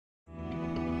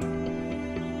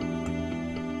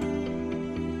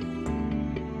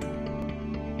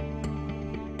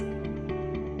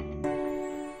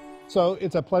So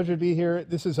it's a pleasure to be here.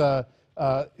 This is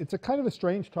it's a kind of a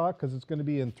strange talk because it's going to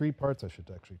be in three parts. I should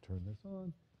actually turn this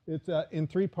on. It's in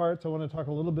three parts. I want to talk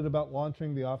a little bit about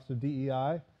launching the Office of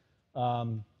DEI,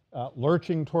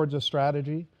 lurching towards a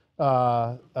strategy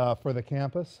for the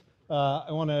campus.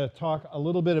 I want to talk a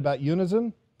little bit about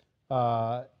Unison,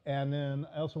 and then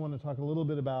I also want to talk a little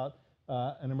bit about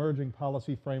an emerging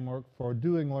policy framework for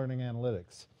doing learning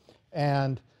analytics.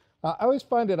 And I always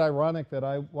find it ironic that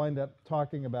I wind up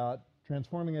talking about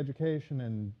transforming education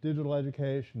and digital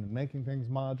education and making things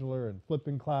modular and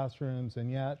flipping classrooms, and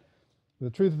yet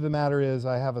the truth of the matter is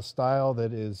I have a style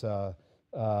that is,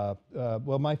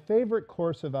 well, my favorite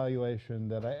course evaluation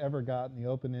that I ever got in the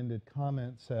open-ended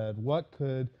comment said, what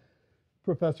could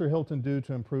Professor Hilton do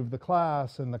to improve the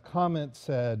class? And the comment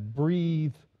said,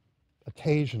 breathe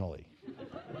occasionally.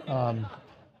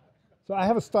 So I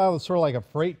have a style that's sort of like a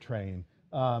freight train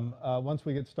once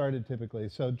we get started typically.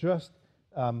 So just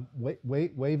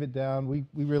wave it down.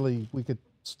 We could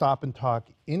stop and talk.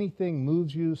 Anything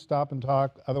moves you, stop and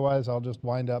talk. Otherwise, I'll just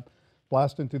wind up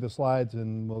blasting through the slides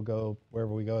and we'll go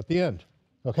wherever we go at the end.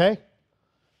 Okay?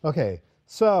 Okay,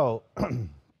 so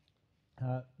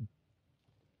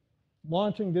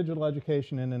launching digital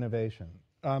education and innovation.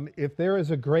 If there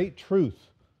is a great truth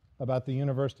about the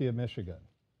University of Michigan,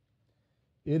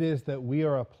 it is that we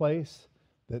are a place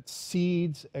that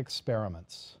seeds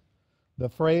experiments. The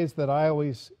phrase that I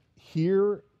always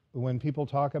hear when people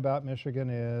talk about Michigan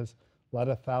is, let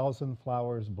 1,000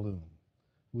 flowers bloom.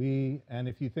 And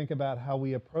if you think about how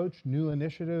we approach new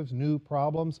initiatives, new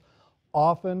problems,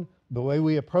 often the way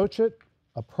we approach it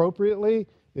appropriately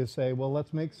is say, well,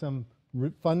 let's make some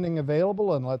funding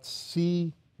available and let's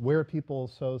see where people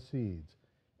sow seeds.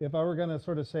 If I were going to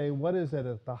sort of say, what is it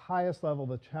at the highest level,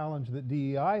 the challenge that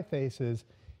DEI faces,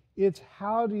 it's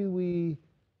how do we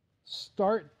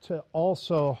start to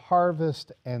also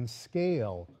harvest and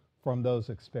scale from those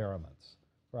experiments,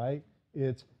 right?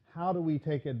 It's how do we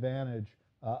take advantage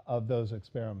of those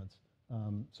experiments.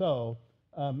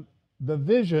 The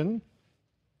vision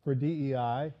for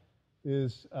DEI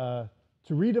is to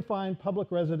redefine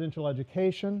public residential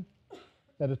education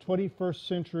at a 21st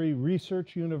century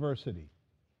research university.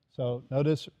 So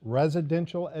notice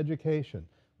residential education.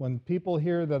 When people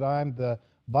hear that I'm the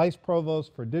Vice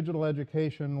Provost for digital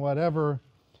education, whatever,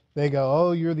 they go,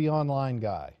 oh, you're the online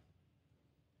guy,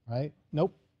 right?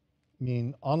 Nope. I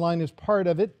mean, online is part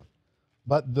of it,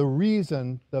 but the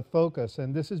reason, the focus,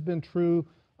 and this has been true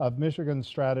of Michigan's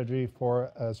strategy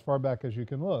for as far back as you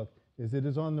can look, is it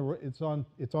is on the, it's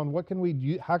on what can we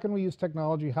do, how can we use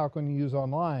technology, how can we use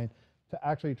online to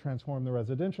actually transform the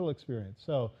residential experience.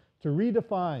 So to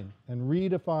redefine and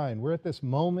redefine, we're at this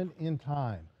moment in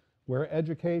time where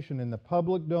education in the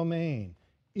public domain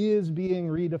is being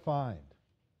redefined,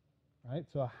 right?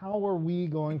 So how are we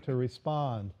going to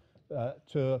respond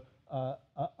to a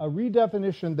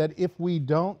redefinition that if we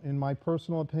don't, in my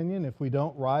personal opinion, if we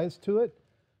don't rise to it,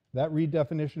 that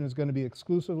redefinition is going to be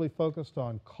exclusively focused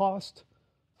on cost,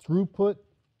 throughput,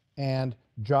 and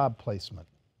job placement.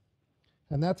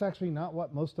 And that's actually not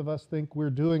what most of us think we're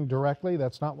doing directly.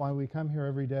 That's not why we come here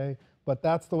every day, but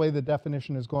that's the way the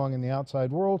definition is going in the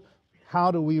outside world. How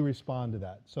do we respond to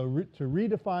that? So to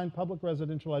redefine public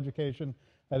residential education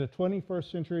at a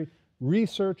 21st century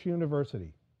research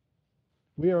university.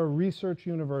 We are a research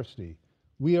university.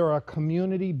 We are a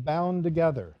community bound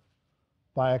together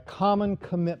by a common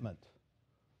commitment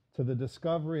to the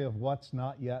discovery of what's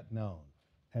not yet known.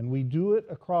 And we do it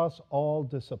across all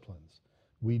disciplines.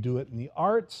 We do it in the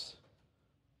arts,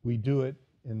 we do it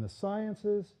in the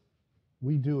sciences,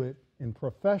 we do it in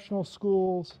professional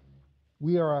schools.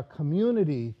 We are a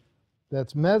community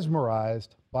that's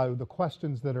mesmerized by the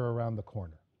questions that are around the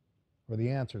corner, or the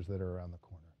answers that are around the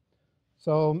corner.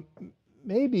 So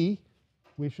maybe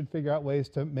we should figure out ways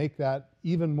to make that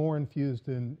even more infused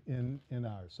in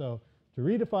ours. So to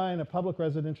redefine a public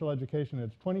residential education at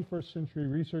a 21st century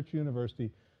research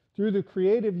university through the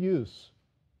creative use,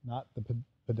 not the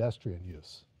pedestrian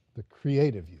use, the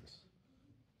creative use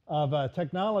of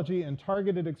technology and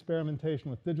targeted experimentation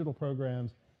with digital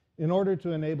programs in order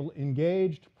to enable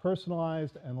engaged,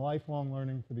 personalized, and lifelong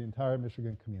learning for the entire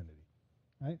Michigan community,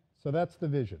 right? So that's the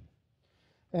vision.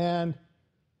 And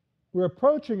we're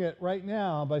approaching it right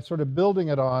now by sort of building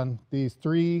it on these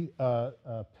three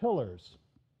pillars,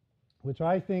 which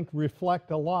I think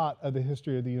reflect a lot of the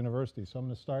history of the university. So I'm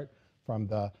going to start from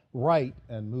the right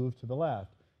and move to the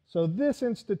left. So this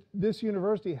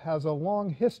university has a long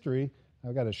history.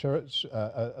 I've got to show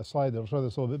a slide that will show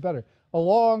this a little bit better. A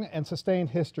long and sustained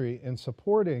history in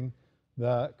supporting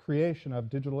the creation of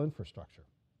digital infrastructure,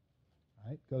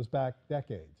 right? Goes back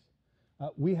decades.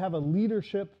 We have a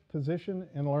leadership position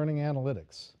in learning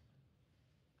analytics.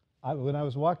 When I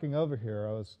was walking over here,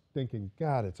 I was thinking,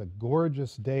 God, it's a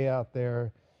gorgeous day out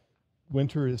there.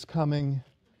 Winter is coming.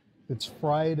 It's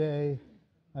Friday.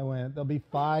 I went, there'll be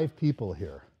 5 people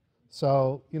here.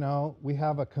 So, you know, we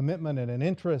have a commitment and an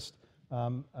interest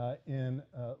in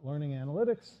learning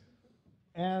analytics,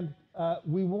 and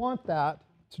we want that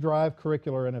to drive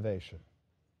curricular innovation,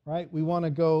 right? We want to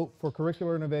go for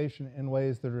curricular innovation in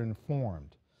ways that are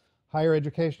informed. Higher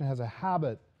education has a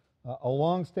habit, a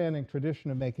long-standing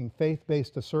tradition of making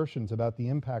faith-based assertions about the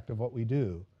impact of what we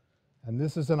do, and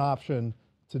this is an option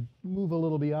to move a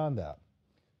little beyond that.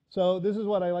 So this is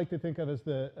what I like to think of as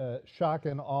the shock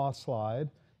and awe slide,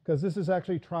 because this is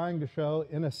actually trying to show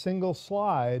in a single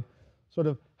slide sort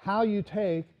of how you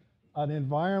take an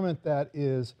environment that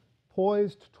is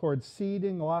poised towards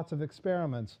seeding lots of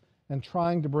experiments and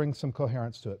trying to bring some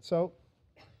coherence to it. So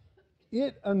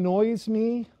it annoys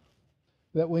me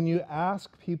that when you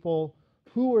ask people,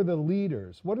 who are the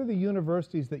leaders? What are the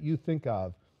universities that you think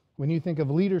of when you think of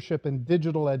leadership in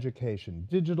digital education,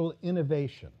 digital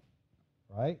innovation,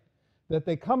 right? That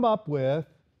they come up with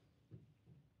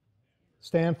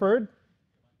Stanford,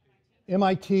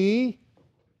 MIT,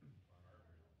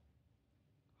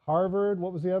 Harvard,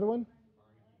 what was the other one?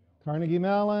 Carnegie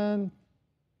Mellon,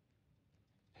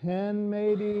 Penn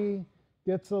maybe,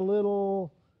 gets a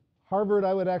little, Harvard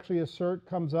I would actually assert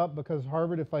comes up because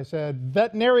Harvard, if I said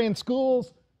veterinarian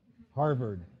schools,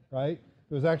 Harvard, right?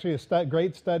 It was actually a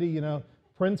great study, you know,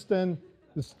 Princeton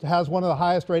has one of the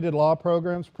highest rated law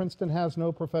programs. Princeton has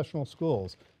no professional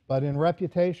schools, but in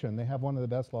reputation, they have one of the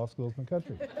best law schools in the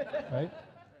country, right?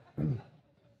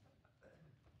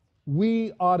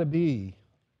 We ought to be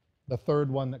the third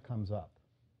one that comes up.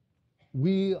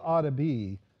 We ought to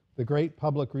be the great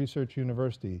public research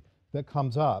university that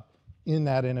comes up in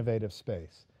that innovative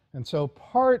space. And so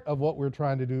part of what we're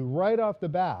trying to do right off the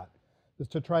bat is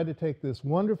to try to take this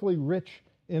wonderfully rich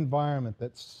environment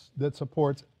that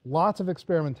supports lots of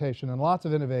experimentation and lots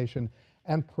of innovation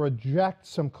and project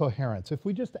some coherence. If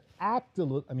we just act a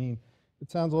little, I mean,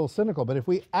 it sounds a little cynical, but if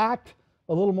we act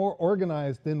a little more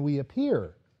organized than we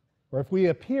appear, or if we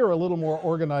appear a little more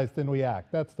organized than we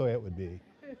act, that's the way it would be.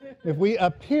 If we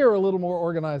appear a little more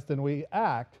organized than we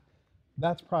act,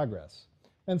 that's progress.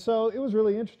 And so it was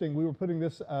really interesting. We were putting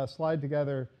this slide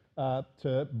together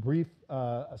to brief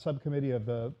a subcommittee of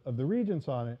the regents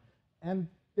on it, and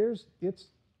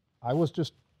I was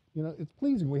just, you know, it's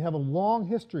pleasing. We have a long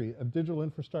history of digital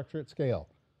infrastructure at scale.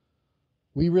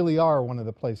 We really are one of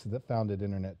the places that founded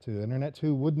Internet 2. Internet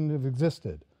 2 wouldn't have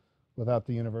existed without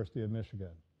the University of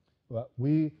Michigan. But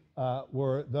we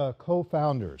were the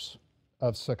co-founders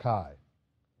of Sakai.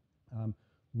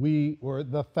 We were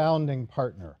the founding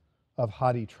partner of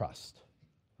HathiTrust,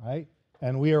 right?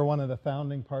 And we are one of the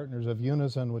founding partners of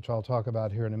Unison, which I'll talk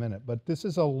about here in a minute. But this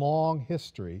is a long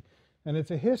history, and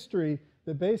it's a history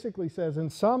that basically says in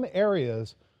some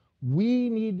areas we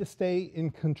need to stay in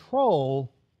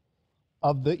control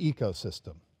of the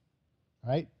ecosystem,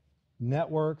 right?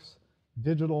 Networks,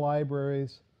 digital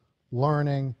libraries,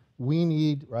 learning, we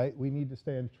need to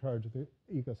stay in charge of the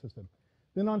ecosystem.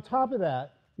 Then on top of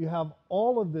that, you have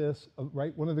all of this,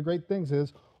 right? One of the great things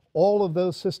is all of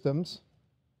those systems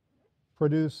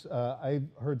produce, I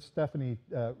heard Stephanie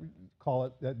call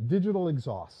it digital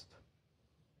exhaust,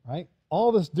 right?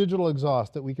 All this digital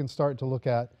exhaust that we can start to look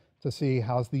at to see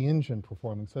how's the engine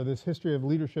performing. So this history of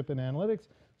leadership in analytics,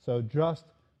 so just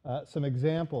some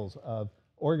examples of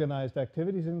organized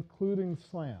activities, including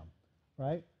SLAM,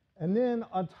 right? And then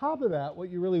on top of that, what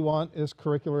you really want is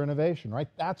curricular innovation, right?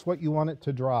 That's what you want it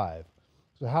to drive.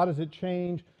 So how does it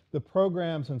change the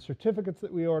programs and certificates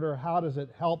that we order? How does it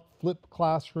help flip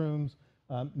classrooms,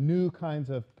 new kinds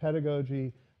of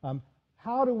pedagogy?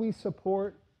 How do we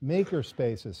support maker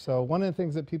spaces? So one of the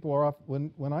things that people are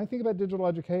when I think about digital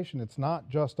education, it's not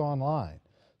just online.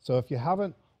 So if you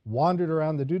haven't wandered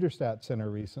around the Duderstadt Center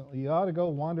recently, you ought to go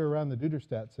wander around the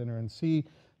Duderstadt Center and see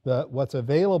what's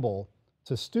available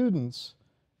to students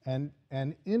and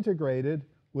integrated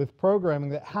with programming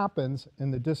that happens in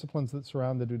the disciplines that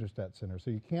surround the Duderstadt Center.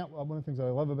 So you can't, one of the things that I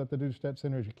love about the Duderstadt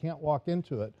Center is you can't walk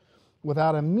into it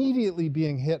without immediately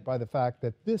being hit by the fact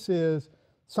that this is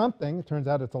something, it turns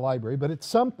out it's a library, but it's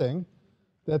something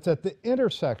that's at the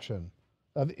intersection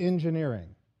of engineering,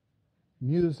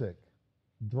 music,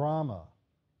 drama,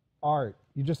 art.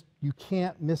 You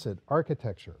can't miss it.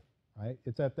 Architecture, right?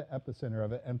 It's at the epicenter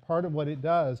of it. And part of what it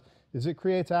does is it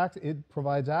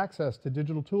provides access to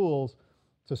digital tools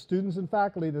to students and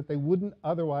faculty that they wouldn't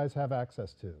otherwise have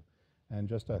access to. And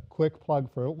just a quick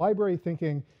plug for library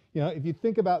thinking, you know, if you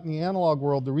think about in the analog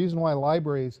world, the reason why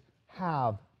libraries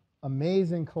have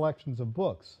amazing collections of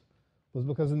books was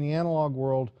because in the analog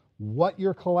world, what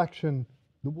your collection,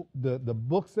 the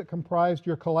books that comprised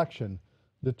your collection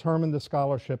determined the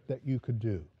scholarship that you could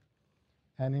do.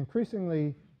 And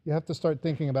increasingly, you have to start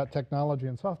thinking about technology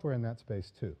and software in that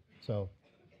space too. So,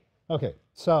 okay,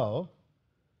 so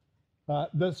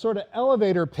the sort of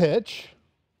elevator pitch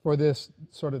for this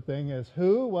sort of thing is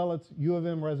who? Well, it's U of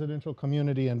M residential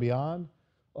community and beyond.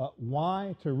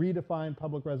 Why? To redefine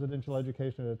public residential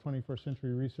education at a 21st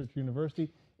century research university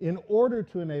in order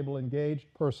to enable engaged,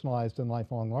 personalized, and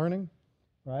lifelong learning,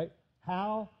 right?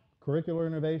 How? Curricular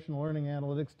innovation, learning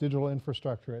analytics, digital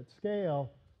infrastructure at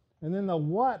scale. And then the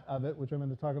what of it, which I'm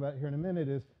going to talk about here in a minute,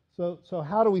 is so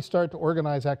how do we start to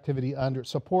organize activity under,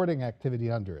 supporting activity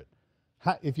under it?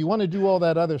 If you want to do all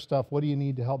that other stuff, what do you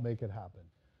need to help make it happen?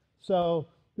 So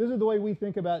this is the way we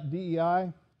think about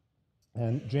DEI.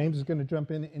 And James is going to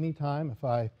jump in any time if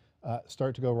I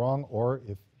start to go wrong or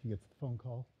if he gets the phone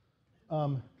call.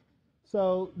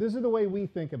 So this is the way we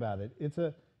think about it.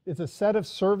 It's a set of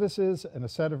services and a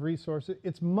set of resources.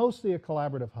 It's mostly a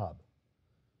collaborative hub.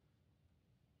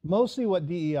 Mostly what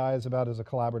DEI is about is a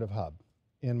collaborative hub,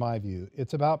 in my view.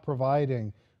 It's about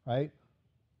providing, right?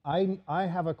 I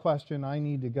have a question, I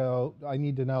need to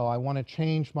know, I want to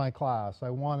change my class,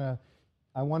 I want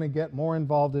to get more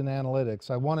involved in analytics,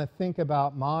 I want to think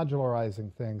about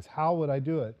modularizing things, how would I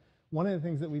do it? One of the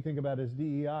things that we think about as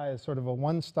DEI is sort of a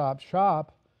one-stop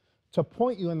shop to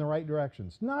point you in the right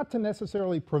directions, not to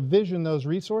necessarily provision those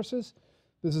resources.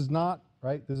 This is not,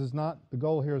 right, the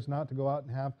goal here is not to go out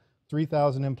and have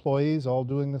 3,000 employees all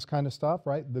doing this kind of stuff,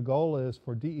 right? The goal is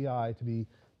for DEI to be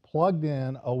plugged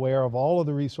in, aware of all of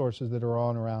the resources that are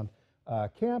on around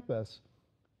campus,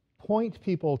 point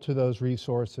people to those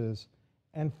resources,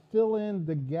 and fill in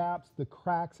the gaps, the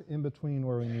cracks in between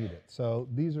where we need it. So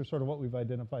these are sort of what we've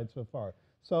identified so far.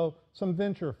 So some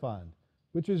venture fund,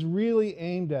 which is really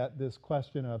aimed at this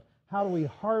question of how do we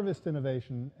harvest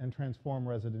innovation and transform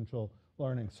residential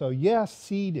learning. So yes,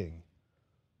 seeding,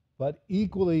 but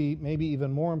equally, maybe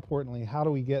even more importantly, how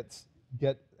do we get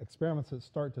experiments that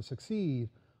start to succeed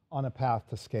on a path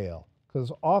to scale?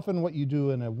 Because often what you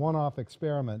do in a one-off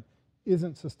experiment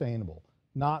isn't sustainable,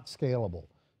 not scalable.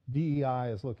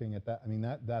 DEI is looking at that. I mean,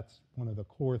 that's one of the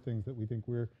core things that we think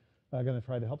we're going to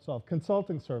try to help solve.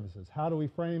 Consulting services. How do we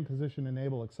frame, position,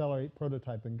 enable, accelerate,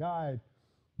 prototype, and guide?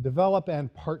 Develop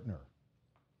and partner.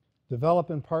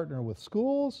 Develop and partner with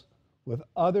schools, with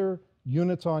other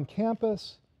units on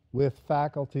campus, with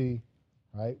faculty,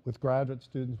 right, with graduate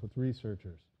students, with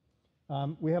researchers.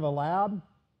 We have a lab,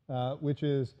 which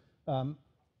is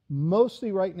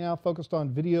mostly right now focused on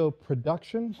video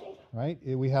production, right?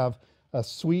 We have a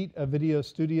suite of video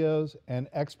studios and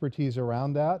expertise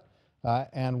around that.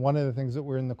 And one of the things that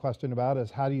we're in the question about is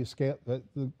how do you scale,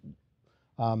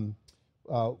 one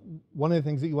of the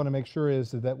things that you want to make sure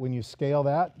is that when you scale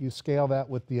that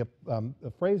with the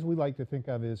phrase we like to think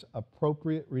of is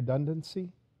appropriate redundancy,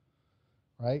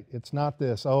 right? It's not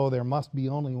this, oh, there must be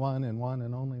only one and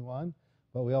only one,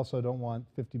 but we also don't want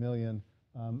 50 million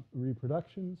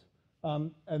reproductions.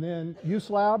 And then Use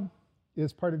Lab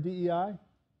is part of DEI.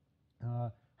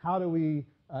 How do we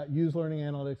use learning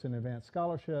analytics and advanced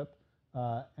scholarship?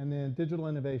 And then Digital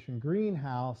Innovation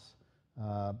Greenhouse,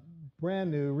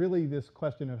 brand new, really this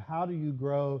question of how do you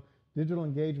grow digital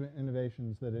engagement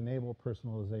innovations that enable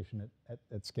personalization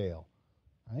at scale,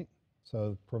 right?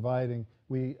 So providing,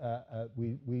 you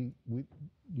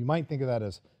might think of that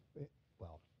as,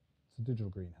 well, it's a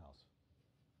digital greenhouse.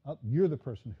 You're the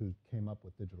person who came up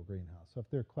with digital greenhouse, so if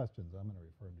there are questions, I'm going to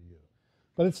refer them to you.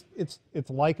 But it's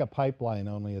like a pipeline,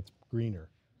 only it's greener.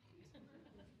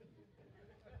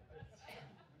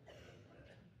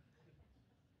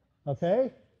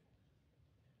 Okay?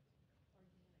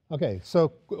 Okay,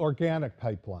 so organic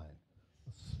pipeline.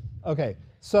 Okay,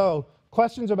 so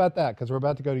questions about that, because we're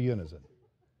about to go to Unison.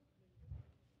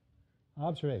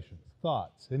 Observations,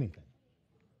 thoughts, anything?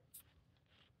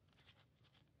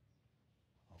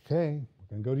 Okay, we're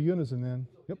going to go to Unison then.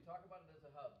 So yep. You talk about it as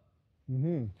a hub.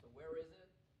 Mm-hmm. So where is it,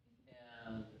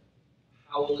 and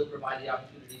how will it provide the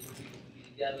opportunity for people to be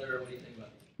together? What do you think about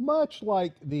it? Much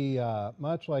like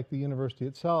the university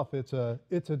itself, it's a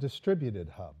distributed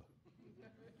hub.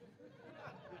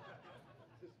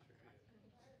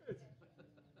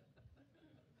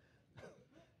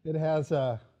 It has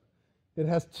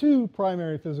two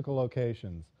primary physical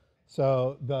locations.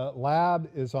 So the lab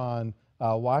is on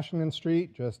Washington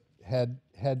Street. Just head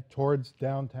towards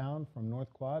downtown from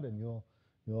North Quad, and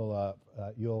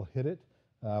you'll hit it.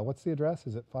 What's the address?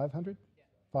 Is it 500? Yeah.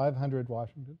 500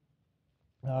 Washington.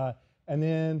 And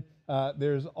then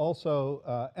there's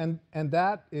also, and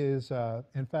that is,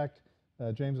 in fact,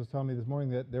 James was telling me this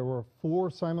morning that there were 4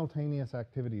 simultaneous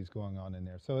activities going on in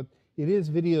there. So it is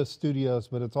video studios,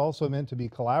 but it's also meant to be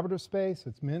collaborative space.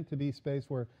 It's meant to be space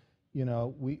where, you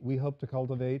know, we hope to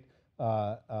cultivate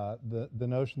the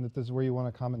notion that this is where you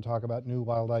want to come and talk about new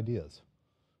wild ideas,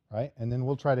 right? And then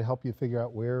we'll try to help you figure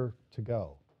out where to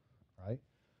go, right?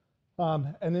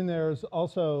 And then there's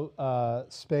also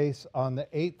space on the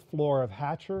 8th floor of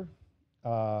Hatcher.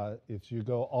 If you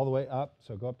go all the way up,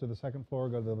 so go up to the 2nd floor,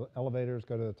 go to the elevators,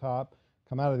 go to the top,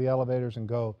 come out of the elevators and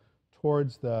go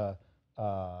towards the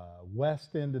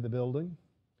west end of the building.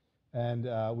 And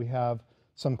we have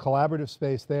some collaborative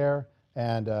space there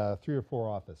and 3 or 4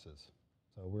 offices.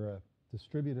 So we're a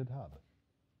distributed hub.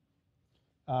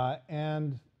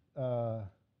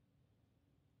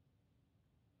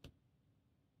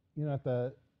 You know, at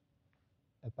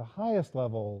the highest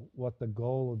level, what the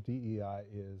goal of DEI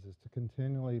is to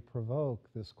continually provoke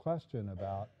this question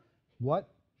about what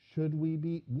should we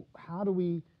be, how do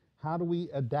we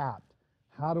adapt,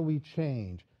 how do we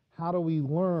change, how do we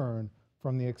learn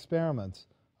from the experiments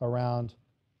around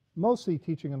mostly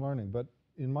teaching and learning. But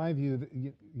in my view,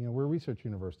 you know, we're a research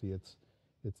university.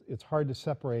 It's hard to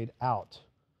separate out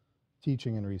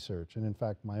teaching and research. And in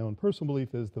fact, my own personal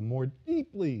belief is the more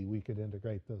deeply we could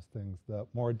integrate those things, the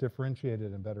more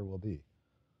differentiated and better we'll be.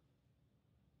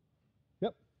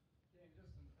 Yep. Yeah,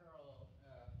 just in parallel,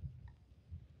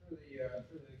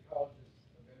 through the Colleges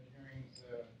of Engineering's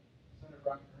Center for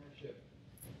Entrepreneurship,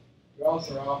 we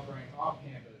also are offering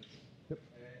off-campus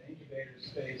incubator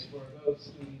space for those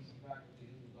students and faculty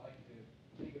who would like to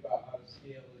think about how to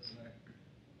scale this in a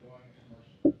going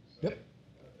commercial. So yep.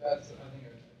 That's, I think, a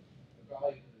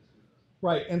value to the students.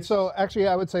 Right, and so actually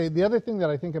I would say the other thing that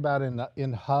I think about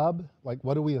in Hub, like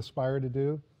what do we aspire to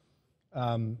do?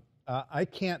 I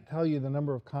can't tell you the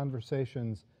number of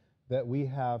conversations that we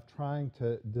have trying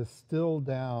to distill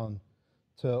down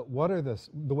to what are the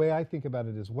way I think about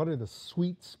it is what are the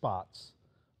sweet spots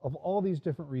of all these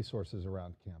different resources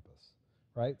around campus,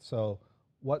 right? So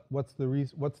what's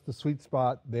the sweet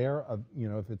spot there of, you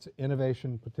know, if it's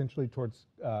innovation potentially towards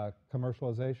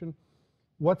commercialization?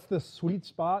 What's the sweet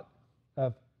spot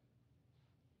of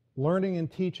learning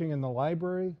and teaching in the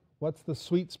library? What's the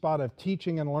sweet spot of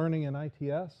teaching and learning in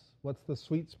ITS? What's the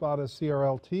sweet spot of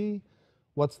CRLT?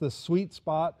 What's the sweet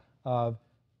spot of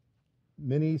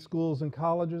many schools and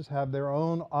colleges have their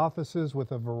own offices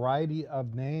with a variety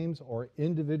of names or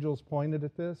individuals pointed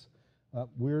at this?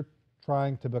 We're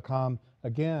trying to become,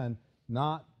 again,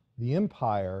 not the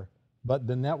empire, but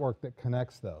the network that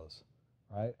connects those,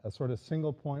 right? A sort of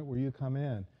single point where you come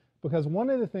in. Because one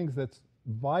of the things that's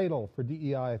vital for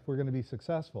DEI if we're going to be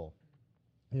successful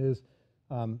is,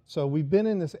 so we've been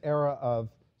in this era of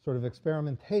sort of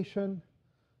experimentation.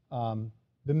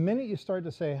 The minute you start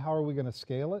to say, how are we going to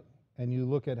scale it? And you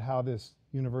look at how this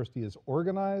university is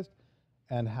organized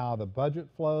and how the budget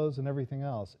flows and everything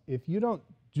else, if you don't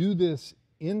do this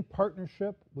in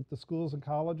partnership with the schools and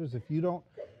colleges, if you don't,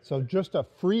 so just a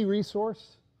free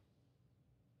resource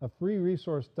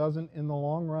doesn't in the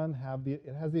long run have it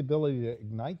has the ability to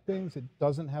ignite things, it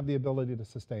doesn't have the ability to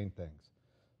sustain things.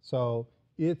 So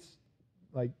it's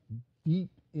like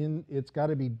it's got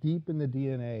to be deep in the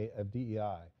DNA of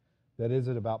DEI. That is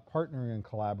it about partnering and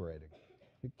collaborating.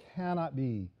 It cannot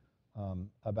be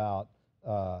about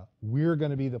we're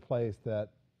going to be the place that,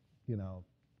 you know,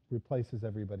 replaces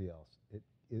everybody else.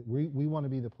 We want to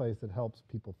be the place that helps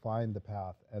people find the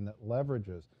path and that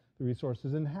leverages the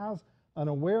resources and has an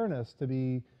awareness to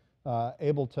be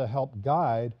able to help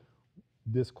guide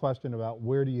this question about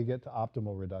where do you get to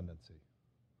optimal redundancy.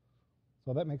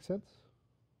 So that makes sense?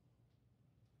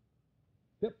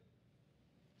 Yep.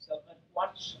 So at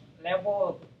what level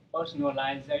of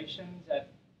personalization that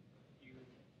you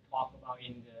talk about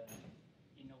in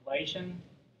the innovation,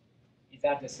 is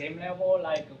that the same level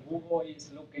like Google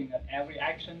is looking at every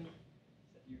action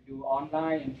that you do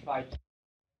online and try to?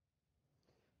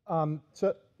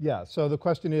 So the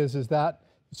question is that,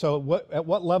 so at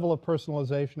what level of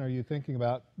personalization are you thinking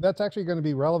about? That's actually going to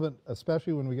be relevant,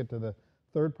 especially when we get to the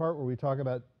third part where we talk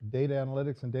about data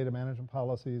analytics and data management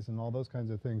policies and all those kinds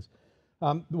of things.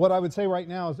 What I would say right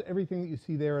now is everything that you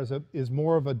see there is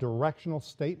more of a directional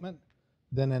statement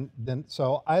than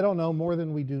so I don't know more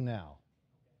than we do now,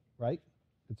 right?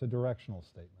 It's a directional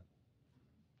statement.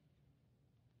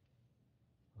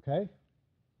 Okay?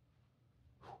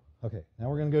 Okay, now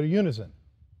we're going to go to Unison.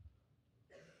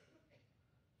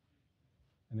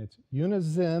 And it's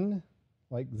Unizen,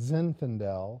 like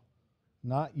Zinfandel,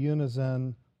 not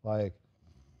Unizen, like,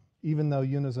 even though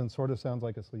Unizen sort of sounds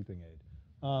like a sleeping aid.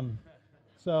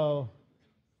 So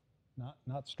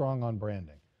not strong on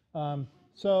branding. I'm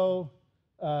going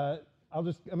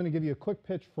to give you a quick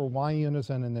pitch for why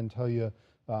Unison and then tell you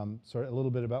sort of a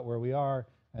little bit about where we are.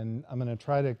 And I'm going to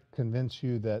try to convince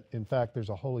you that, in fact, there's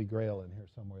a holy grail in here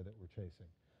somewhere that we're chasing.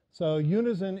 So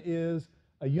Unison is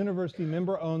a university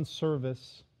member-owned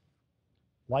service,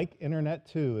 like Internet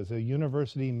 2 is a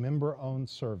university member-owned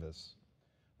service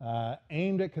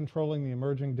aimed at controlling the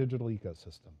emerging digital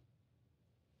ecosystem.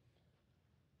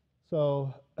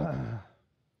 So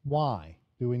why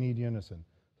do we need Unison?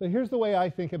 So here's the way I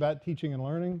think about teaching and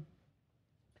learning.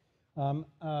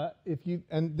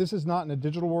 And this is not in a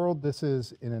digital world, this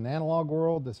is in an analog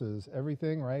world, this is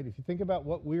everything, right? If you think about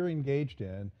what we're engaged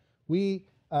in, we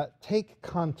take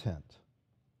content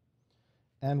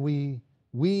and we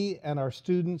and our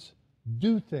students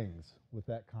do things with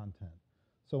that content.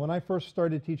 So when I first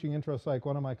started teaching intro psych,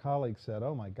 one of my colleagues said,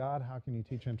 "Oh my God, how can you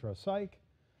teach intro psych?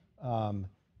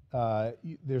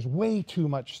 There's way too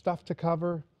much stuff to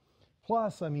cover.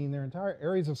 Plus, I mean, there are entire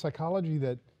areas of psychology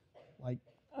that, like,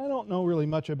 I don't know really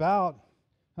much about."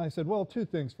 And I said, well, two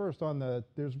things. First,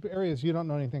 there's areas you don't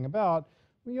know anything about.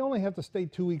 Well, you only have to stay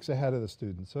 2 weeks ahead of the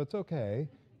students, so it's okay.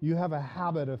 You have a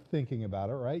habit of thinking about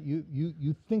it, right?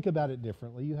 You think about it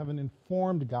differently. You have an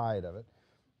informed guide of it.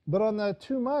 But on the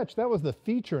too much, that was the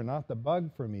feature, not the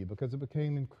bug for me, because it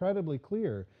became incredibly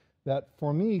clear that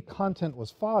for me, content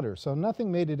was fodder. So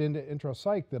nothing made it into intro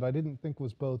psych that I didn't think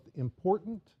was both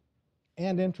important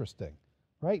and interesting,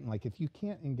 right? And like, if you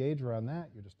can't engage around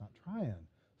that, you're just not trying.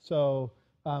 So,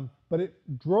 but it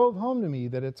drove home to me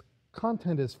that its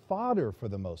content is fodder for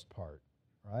the most part,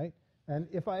 right? And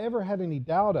if I ever had any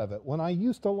doubt of it, when I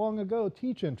used to long ago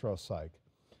teach intro psych,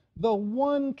 the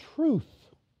one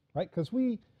truth, right? Because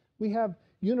we have,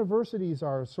 universities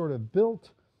are sort of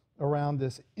built around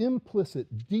this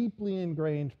implicit, deeply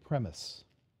ingrained premise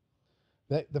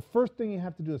that the first thing you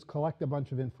have to do is collect a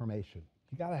bunch of information.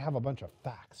 You got to have a bunch of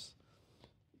facts.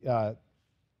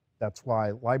 That's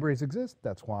why libraries exist.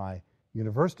 That's why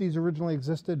universities originally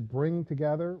existed, bring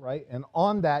together, right? And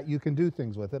on that, you can do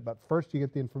things with it, but first you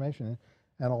get the information in.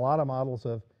 And a lot of models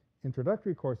of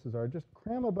introductory courses are just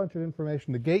cram a bunch of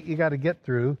information. The gate you got to get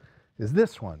through is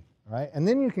this one, right? And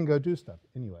then you can go do stuff.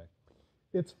 Anyway,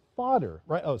 it's fodder,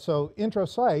 right? Oh, so intro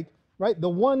psych, right? The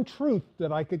one truth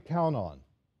that I could count on,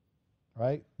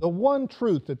 right? The one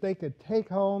truth that they could take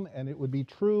home and it would be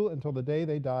true until the day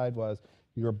they died was,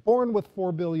 you're born with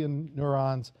 4 billion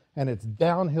neurons and it's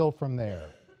downhill from there.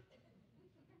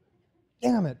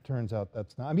 Damn it, turns out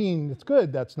that's not, I mean, it's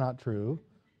good that's not true,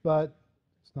 but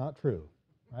it's not true,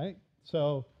 right?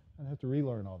 So I have to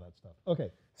relearn all that stuff.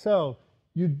 Okay, so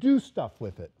you do stuff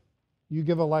with it. You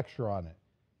give a lecture on it.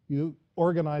 You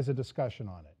organize a discussion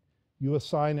on it. You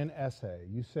assign an essay.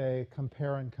 You say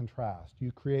compare and contrast.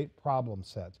 You create problem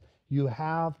sets. You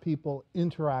have people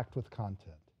interact with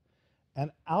content. And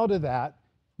out of that,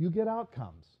 you get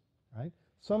outcomes, right?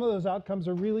 Some of those outcomes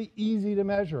are really easy to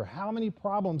measure. How many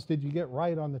problems did you get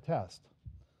right on the test?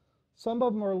 Some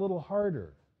of them are a little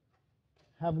harder.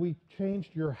 Have we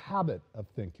changed your habit of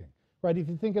thinking? Right, if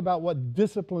you think about what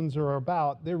disciplines are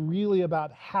about, they're really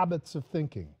about habits of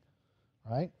thinking,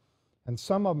 right? And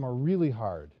some of them are really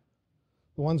hard,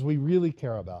 the ones we really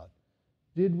care about.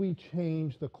 Did we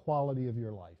change the quality of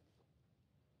your life,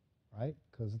 right?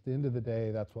 Because at the end of the day,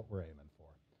 that's what we're aiming for.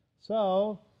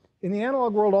 So in the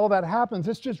analog world, all that happens.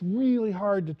 It's just really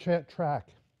hard to track,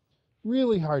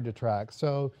 really hard to track.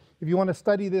 So if you want to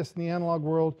study this in the analog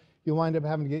world, you'll wind up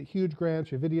having to get huge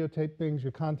grants, you videotape things, you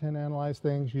content analyze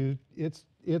things,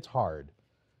 it's hard.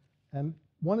 And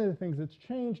one of the things that's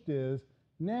changed is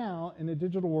now in a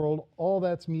digital world, all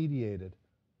that's mediated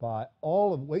by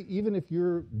even if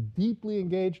you're deeply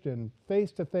engaged in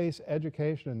face-to-face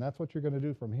education, and that's what you're going to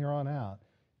do from here on out,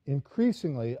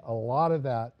 increasingly a lot of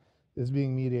that is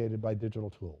being mediated by digital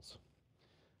tools.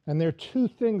 And there are two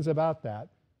things about that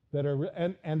are,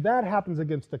 and that happens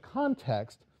against the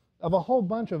context of a whole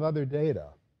bunch of other data,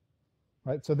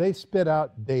 right? So they spit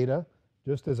out data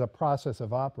just as a process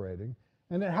of operating,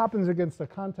 and it happens against the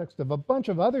context of a bunch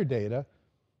of other data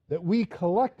that we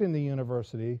collect in the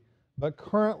university, but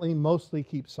currently mostly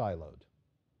keep siloed,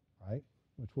 right?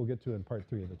 Which we'll get to in part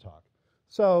 3 of the talk.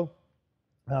 So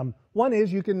one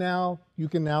is you can now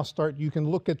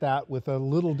look at that with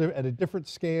at a different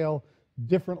scale,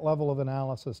 different level of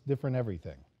analysis, different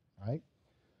everything, right?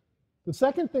 The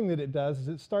second thing that it does is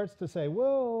it starts to say,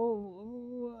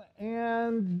 well,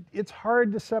 and it's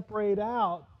hard to separate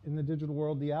out in the digital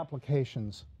world the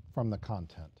applications from the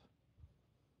content.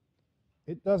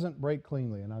 It doesn't break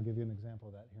cleanly, and I'll give you an example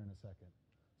of that here in a second.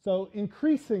 So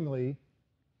increasingly,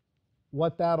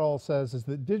 what that all says is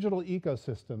that digital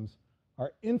ecosystems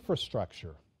are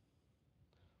infrastructure,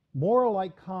 more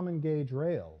like common gauge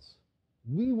rails.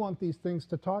 We want these things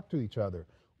to talk to each other.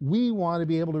 We want to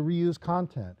be able to reuse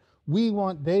content. We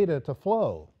want data to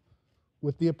flow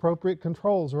with the appropriate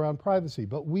controls around privacy,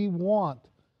 but we want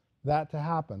that to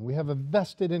happen. We have a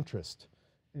vested interest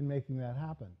in making that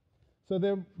happen.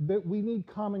 So we need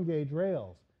common gauge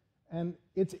rails, and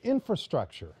it's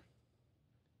infrastructure.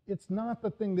 It's not the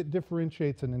thing that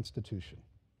differentiates an institution.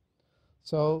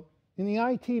 So in the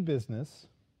IT business,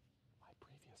 my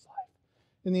previous life,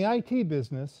 in the IT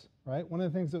business, right, one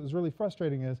of the things that was really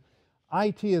frustrating is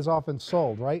IT is often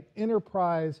sold, right?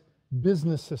 Enterprise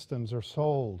business systems are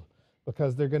sold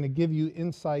because they're going to give you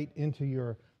insight into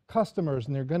your customers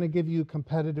and they're going to give you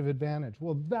competitive advantage.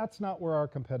 Well, that's not where our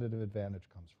competitive advantage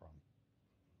comes from.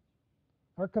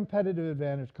 Our competitive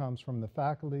advantage comes from the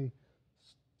faculty,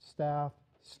 staff,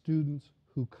 students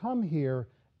who come here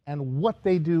and what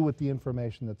they do with the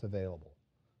information that's available.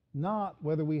 Not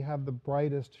whether we have the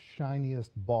brightest,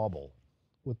 shiniest bauble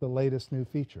with the latest new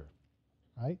feature,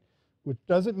 right? Which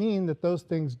doesn't mean that those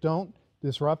things don't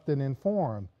disrupt and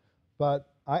inform, but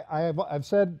I've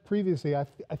said previously, I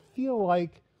feel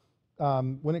like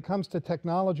when it comes to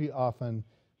technology often,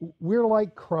 we're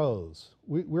like crows.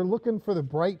 We're looking for the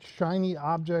bright, shiny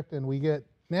object and we get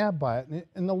nabbed by it. And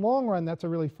in the long run, that's a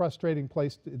really frustrating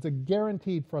place. It's a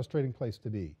guaranteed frustrating place to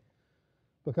be.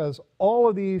 Because all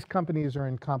of these companies are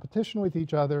in competition with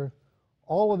each other.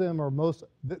 All of them are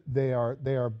they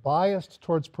are biased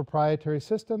towards proprietary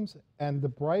systems, and the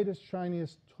brightest,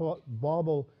 shiniest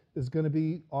bauble is going to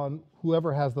be on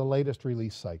whoever has the latest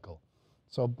release cycle.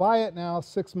 So buy it now,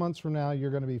 6 months from now,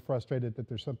 you're going to be frustrated that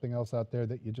there's something else out there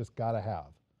that you just got to have.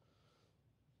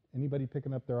 Anybody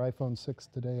picking up their iPhone 6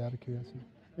 today out of curiosity?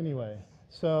 Anyway,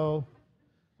 so,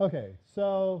 okay,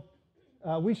 so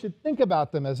we should think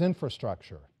about them as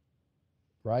infrastructure,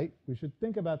 right? We should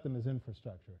think about them as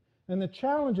infrastructure. And the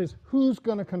challenge is who's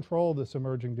going to control this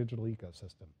emerging digital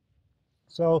ecosystem?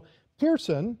 So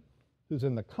Pearson, who's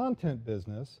in the content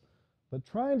business, but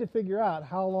trying to figure out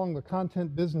how long the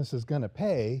content business is going to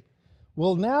pay,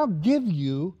 will now give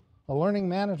you a learning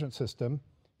management system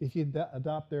if you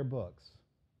adopt their books.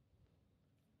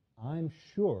 I'm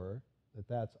sure that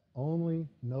that's only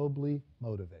nobly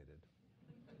motivated.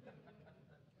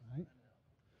 Right?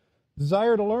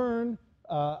 Desire to Learn,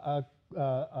 a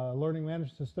learning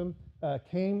management system,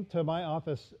 came to my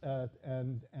office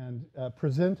and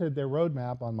presented their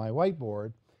roadmap on my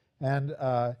whiteboard, and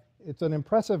it's an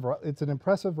impressive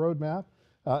roadmap.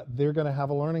 They're going to have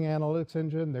a learning analytics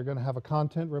engine. They're going to have a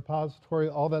content repository.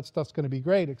 All that stuff's going to be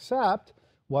great, except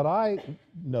what I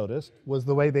noticed was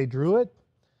the way they drew it.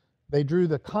 They drew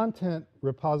the content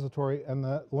repository and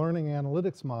the learning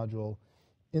analytics module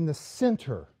in the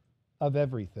center of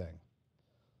everything,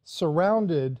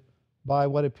 surrounded by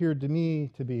what appeared to me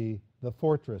to be the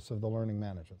fortress of the learning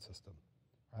management system,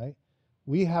 right?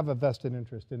 We have a vested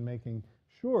interest in making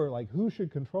sure, like, who should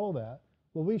control that?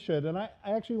 Well, we should, and I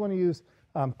actually want to use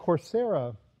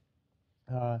Coursera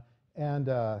and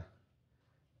our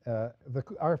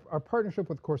partnership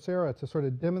with Coursera to sort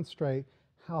of demonstrate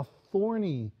how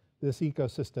thorny this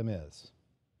ecosystem is.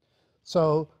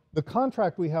 So the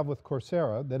contract we have with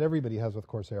Coursera, that everybody has with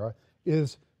Coursera,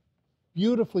 is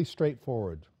beautifully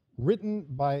straightforward, written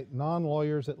by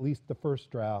non-lawyers, at least the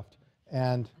first draft,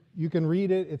 and you can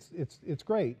read it. It's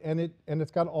great, and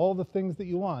it's got all the things that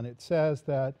you want. It says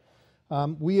that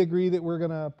we agree that we're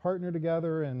going to partner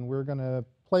together and we're going to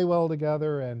play well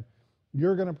together, and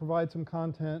you're going to provide some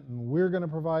content, and we're going to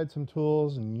provide some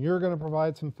tools, and you're going to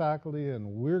provide some faculty, and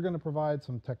we're going to provide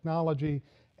some technology.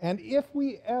 And if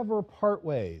we ever part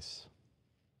ways,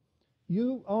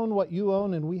 you own what you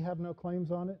own and we have no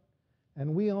claims on it,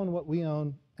 and we own what we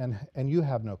own and you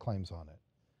have no claims on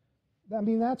it. I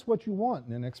mean, that's what you want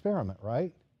in an experiment,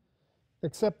 right?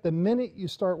 Except the minute you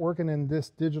start working in this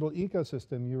digital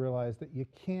ecosystem, you realize that you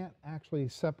can't actually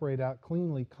separate out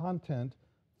cleanly content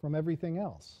from everything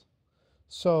else.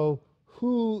 So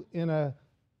who in a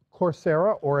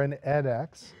Coursera or an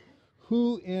edX,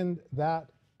 who in that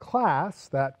class,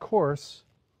 that course,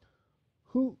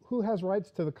 who has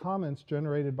rights to the comments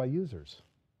generated by users,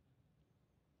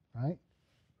 right?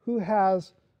 Who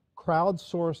has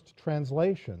crowdsourced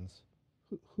translations?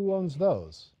 Who owns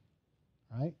those,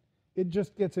 right? It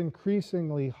just gets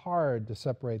increasingly hard to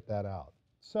separate that out.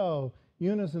 So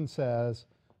Unison says,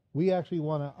 we actually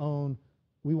want to own,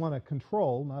 we want to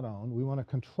control, not own, we want to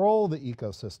control the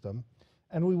ecosystem,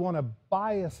 and we want to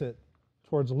bias it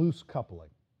towards loose coupling,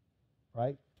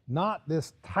 right? Not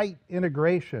this tight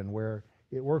integration where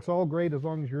It works all great as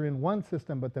long as you're in one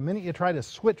system, but the minute you try to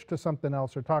switch to something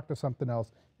else or talk to something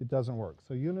else, it doesn't work.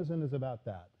 So Unison is about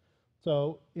that.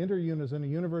 So Unison, a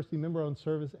university member-owned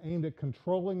service aimed at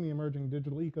controlling the emerging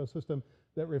digital ecosystem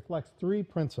that reflects three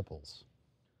principles.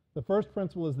 The first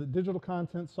principle is that digital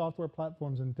content, software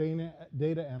platforms, and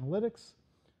data analytics,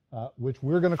 which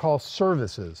we're going to call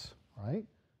services, right,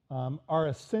 are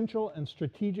essential and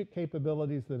strategic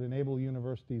capabilities that enable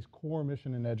universities' core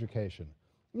mission in education.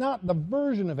 Not the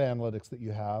version of analytics that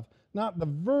you have, not the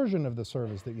version of the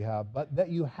service that you have, but that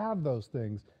you have those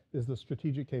things is the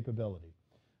strategic capability.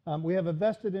 We have a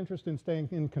vested interest in staying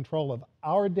in control of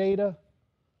our data,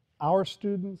 our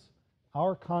students,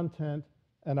 our content,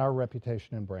 and our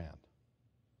reputation and brand.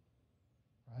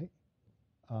 Right?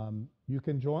 You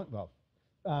can join,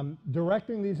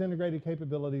 directing these integrated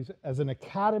capabilities as an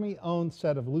academy-owned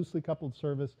set of loosely coupled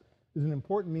service is an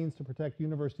important means to protect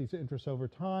universities' interests over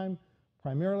time,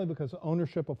 primarily because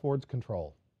ownership affords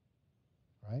control.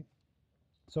 Right?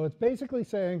 So it's basically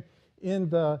saying in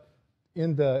the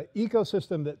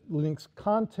ecosystem that links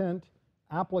content,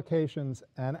 applications,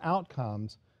 and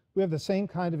outcomes, we have the same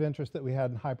kind of interest that we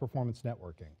had in high-performance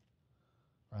networking,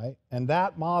 right? And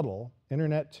that model,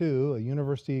 Internet 2, a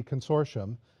university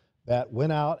consortium that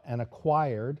went out and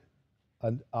acquired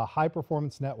a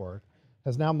high-performance network,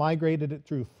 has now migrated it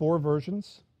through 4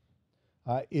 versions.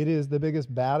 It is the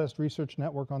biggest, baddest research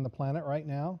network on the planet right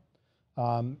now.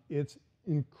 It's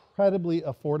incredibly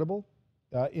affordable.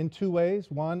 In 2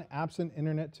 ways. One, absent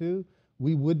Internet 2,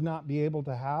 we would not be able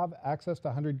to have access to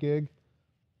 100 gig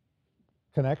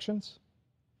connections.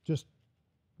 Just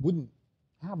wouldn't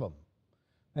have them.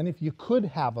 And if you could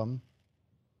have them,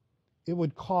 it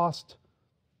would cost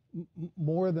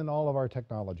more than all of our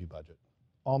technology budget,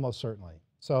 almost certainly.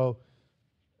 So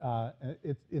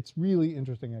it's really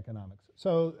interesting economics.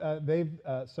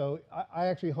 So I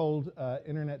actually hold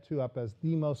Internet 2 up as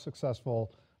the most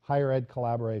successful higher ed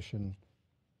collaboration,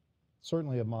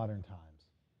 certainly of modern times.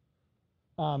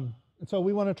 And so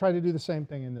we want to try to do the same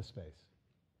thing in this space.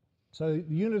 So the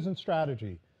Unison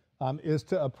strategy is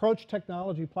to approach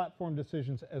technology platform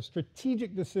decisions as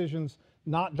strategic decisions,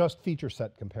 not just feature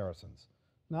set comparisons.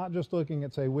 Not just looking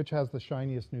at, say, which has the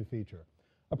shiniest new feature.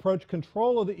 Approach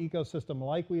control of the ecosystem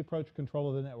like we approach control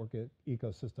of the network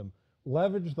ecosystem.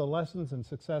 Leverage the lessons and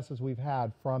successes we've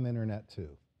had from Internet 2,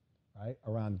 right?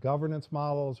 Around governance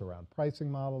models, around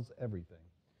pricing models, everything.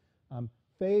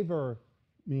 Favor,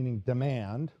 meaning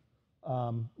demand,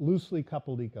 loosely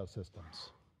coupled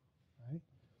ecosystems. Right?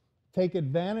 Take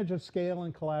advantage of scale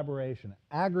and collaboration.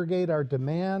 Aggregate our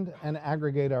demand and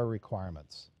aggregate our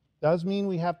requirements. Does mean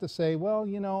we have to say, well,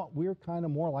 you know, we're kind of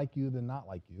more like you than not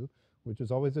like you, which is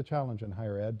always a challenge in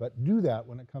higher ed, but do that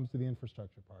when it comes to the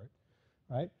infrastructure part.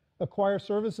 Right? Acquire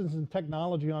services and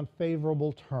technology on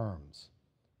favorable terms.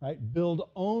 Right? Build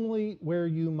only where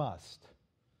you must.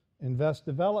 Invest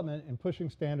development in pushing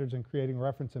standards and creating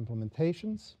reference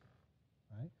implementations.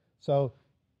 Right? So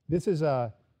this is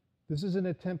an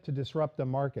attempt to disrupt the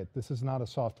market. This is not a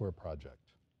software project.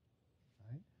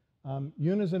 Right?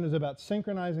 Unison is about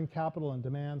synchronizing capital and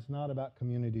demands, not about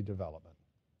community development.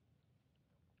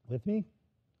 With me?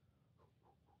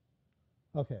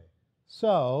 Okay,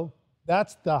 so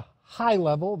that's the high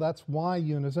level. That's why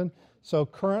Unison. So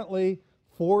currently,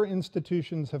 4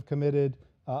 institutions have committed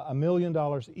 $1 million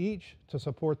each to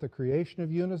support the creation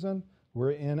of Unison.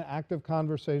 We're in active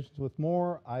conversations with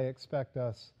more. I expect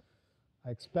us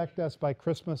by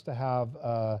Christmas to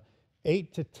have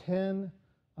 8 to 10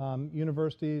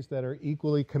 universities that are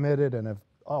equally committed and have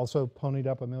also ponied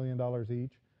up $1 million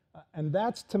each. And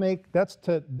that's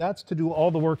to do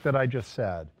all the work that I just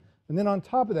said. And then on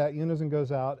top of that, Unison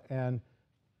goes out and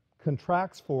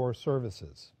contracts for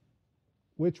services,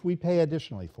 which we pay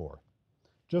additionally for.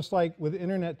 Just like with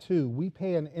Internet 2, we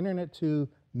pay an Internet 2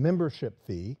 membership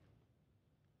fee,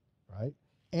 right?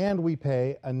 And we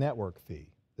pay a network fee.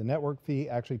 The network fee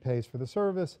actually pays for the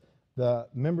service. The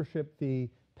membership fee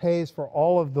pays for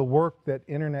all of the work that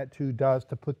Internet 2 does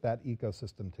to put that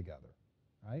ecosystem together,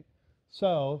 right?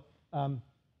 So,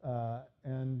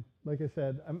 and like I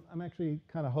said, I'm actually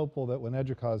kind of hopeful that when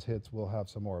EDUCAUSE hits, we'll have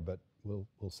some more, but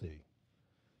we'll see.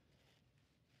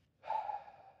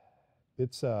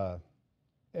 It's one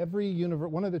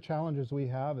of the challenges we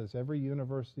have is every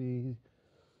university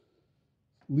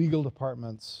legal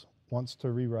departments wants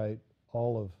to rewrite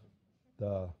all of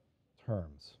the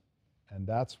terms. And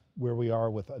that's where we are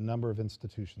with a number of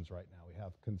institutions right now. We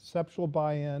have conceptual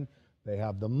buy-in, they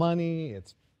have the money,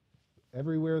 it's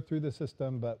everywhere through the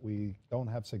system, but we don't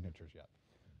have signatures yet.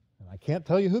 And I can't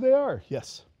tell you who they are.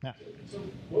 Yes, Matt. So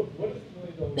what is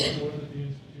the $1 million reward that the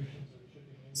institutions are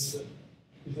chipping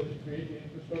in? Is that to create the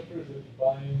infrastructure? Is it to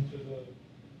buy into the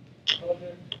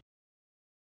project?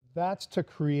 That's to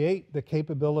create the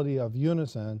capability of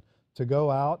Unison to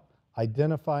go out,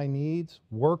 identify needs,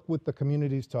 work with the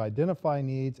communities to identify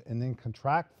needs, and then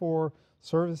contract for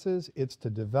services. It's to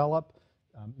develop,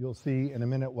 you'll see in a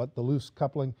minute what the loose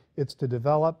coupling, it's to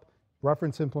develop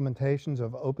reference implementations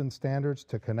of open standards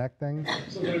to connect things.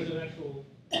 So there's an actual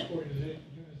organization,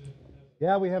 Unison.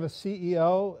 Yeah, we have a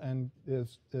CEO and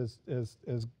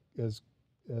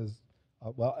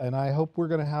well, and I hope we're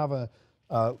going to have a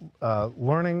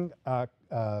learning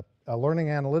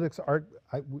analytics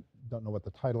we don't know what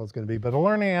the title is going to be, but a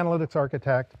learning analytics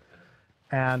architect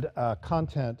and a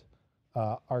content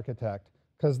architect,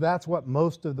 because that's what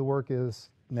most of the work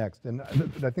is next. And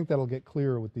I think that'll get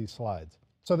clearer with these slides.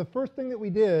 So the first thing that we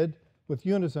did with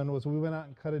Unison was we went out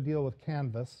and cut a deal with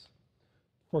Canvas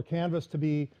for Canvas to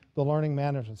be the learning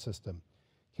management system.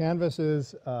 Canvas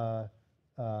is a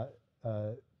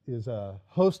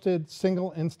hosted,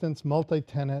 single instance,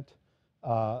 multi-tenant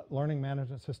learning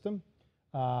management system.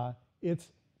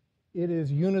 It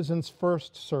is Unison's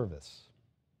first service.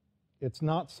 It's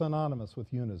not synonymous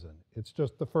with Unison. It's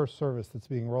just the first service that's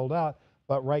being rolled out.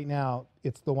 But right now,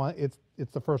 it's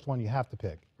the first one you have to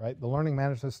pick, right? The learning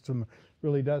management system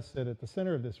really does sit at the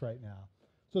center of this right now.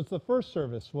 So it's the first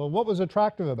service. Well, what was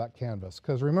attractive about Canvas?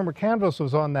 Because remember, Canvas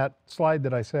was on that slide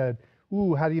that I said,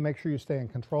 ooh, how do you make sure you stay in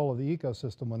control of the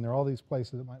ecosystem when there are all these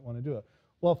places that might want to do it?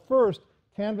 Well, first,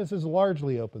 Canvas is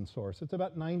largely open source. It's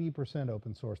about 90%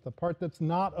 open source. The part that's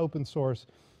not open source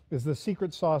is the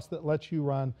secret sauce that lets you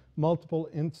run multiple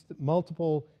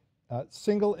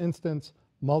single instance,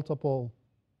 multiple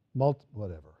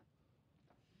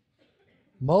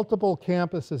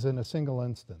campuses in a single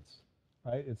instance,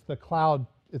 right? It's the cloud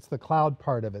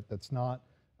part of it that's not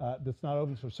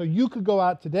open source. So you could go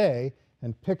out today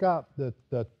and pick up the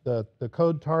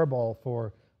code tarball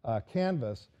for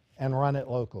Canvas and run it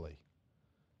locally.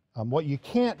 What you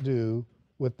can't do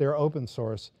with their open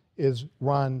source is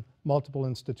run multiple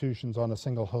institutions on a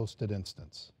single hosted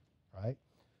instance, right?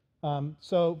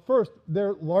 So first,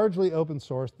 they're largely open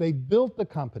source. They built the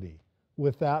company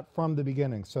with that from the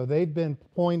beginning. So they've been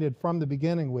pointed from the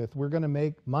beginning with, we're going to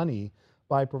make money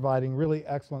by providing really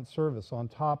excellent service on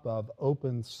top of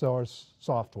open source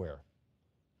software,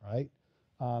 right?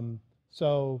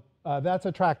 That's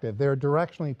attractive. They're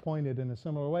directionally pointed in a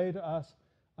similar way to us.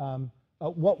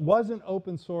 What wasn't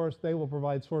open source, they will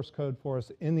provide source code for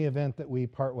us in the event that we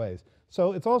part ways.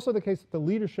 So it's also the case that the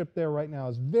leadership there right now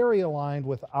is very aligned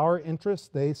with our interests.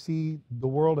 They see the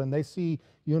world and they see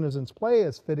Unison's play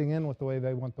as fitting in with the way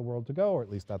they want the world to go, or at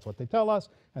least that's what they tell us,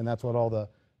 and that's what all the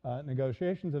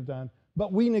negotiations have done.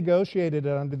 But we negotiated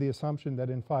it under the assumption that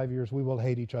in 5 years we will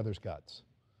hate each other's guts,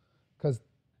 because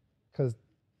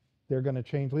they're going to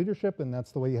change leadership, and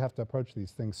that's the way you have to approach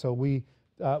these things. So we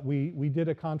did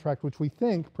a contract which we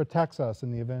think protects us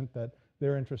in the event that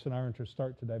their interests and our interests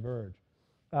start to diverge.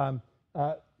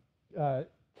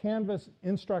 Canvas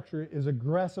Instructure is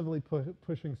aggressively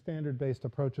pushing standard-based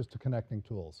approaches to connecting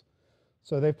tools.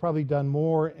 So they've probably done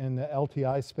more in the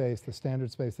LTI space, the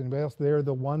standard space, than anybody else. They're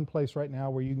the one place right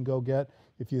now where you can go get,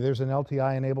 there's an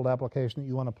LTI-enabled application that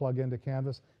you want to plug into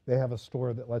Canvas, they have a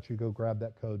store that lets you go grab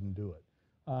that code and do it.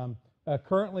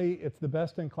 Currently, it's the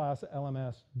best-in-class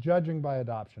LMS, judging by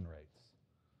adoption rates.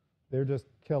 They're just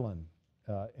killing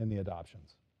in the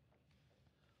adoptions.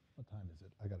 What time is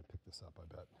it? I got to pick this up, I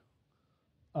bet.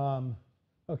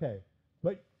 Okay,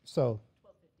 but so,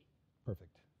 12:50.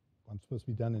 Perfect. I'm supposed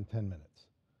to be done in 10 minutes.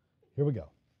 Here we go.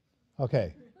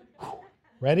 Okay,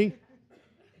 ready?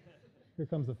 Here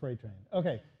comes the freight train.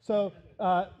 Okay, so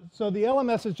the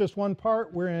LMS is just one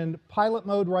part. We're in pilot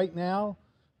mode right now.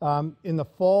 In the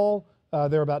fall,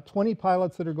 there are about 20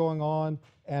 pilots that are going on,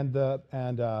 and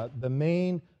the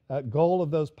main goal of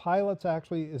those pilots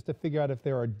actually is to figure out if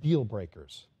there are deal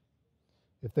breakers.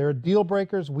 If there are deal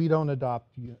breakers, we don't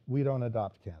adopt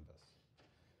Canvas.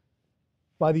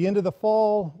 By the end of the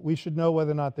fall, we should know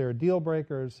whether or not there are deal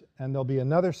breakers, and there'll be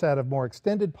another set of more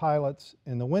extended pilots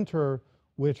in the winter,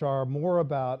 which are more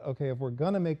about, okay, if we're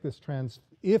going to make this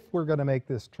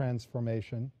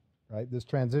transformation, right, this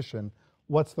transition,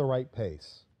 what's the right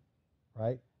pace,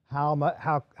 right?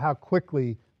 How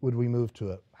quickly would we move to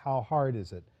it? How hard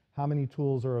is it? How many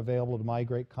tools are available to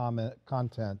migrate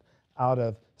content out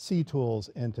of C tools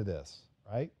into this,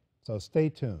 right? So stay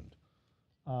tuned.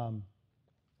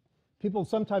 People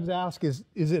sometimes ask, is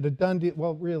it a done deal?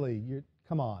 Well, really,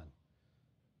 come on.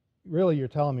 Really, you're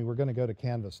telling me we're going to go to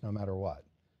Canvas no matter what.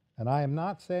 And I am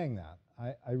not saying that.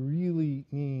 I really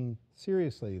mean,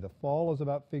 seriously, the fall is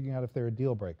about figuring out if there are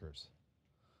deal breakers.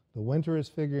 The winter is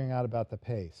figuring out about the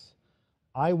pace.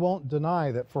 I won't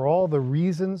deny that for all the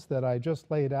reasons that I just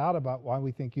laid out about why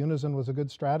we think Unison was a good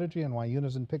strategy and why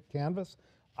Unison picked Canvas,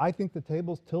 I think the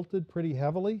table's tilted pretty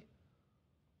heavily,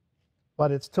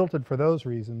 but it's tilted for those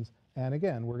reasons. And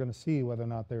again, we're going to see whether or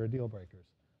not there are deal breakers.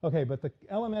 Okay, but the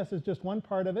LMS is just one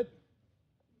part of it.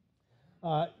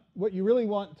 What you really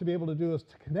want to be able to do is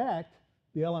to connect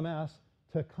the LMS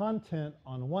to content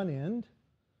on one end.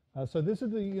 So this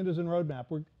is the Unison roadmap.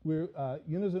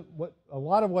 Unison, a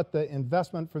lot of what the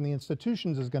investment from the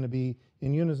institutions is going to be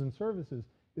in Unison services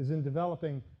is in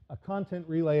developing a content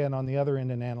relay and on the other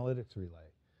end an analytics relay,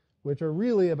 which are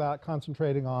really about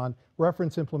concentrating on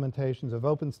reference implementations of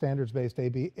open standards-based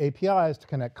APIs to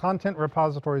connect content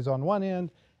repositories on one end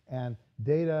and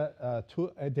data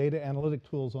analytic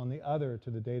tools on the other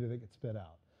to the data that gets spit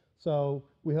out. So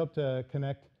we hope to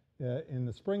connect in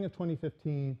the spring of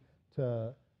 2015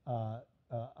 to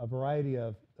a variety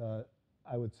of,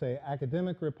 I would say,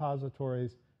 academic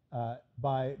repositories.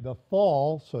 By the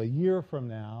fall, so a year from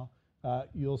now,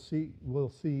 we'll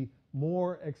see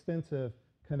more extensive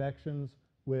connections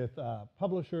with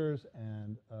publishers,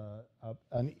 and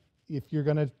if you're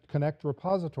going to connect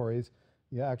repositories,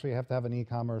 you actually have to have an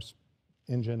e-commerce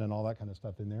engine and all that kind of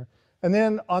stuff in there. And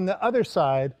then on the other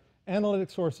side, analytic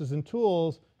sources and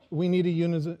tools, we need a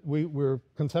Unison, we're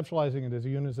conceptualizing it as a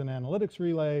Unison analytics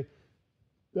relay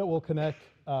that will connect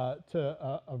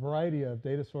to a variety of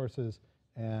data sources.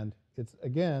 And it's,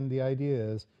 again, the idea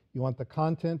is you want the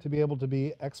content to be able to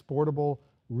be exportable,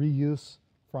 reuse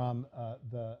from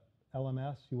the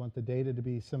LMS. You want the data to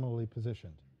be similarly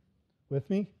positioned. With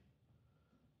me?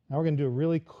 Now we're going to do a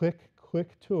really quick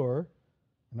tour.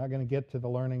 We're not going to get to the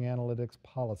learning analytics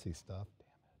policy stuff,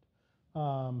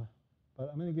 damn it. But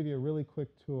I'm going to give you a really quick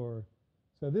tour.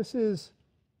 So this is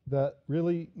the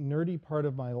really nerdy part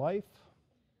of my life.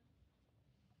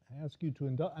 I ask you to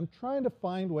indulge. I'm trying to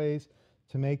find ways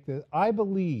to make this, I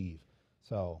believe,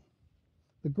 so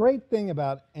the great thing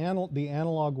about the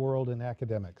analog world in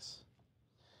academics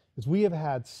is we have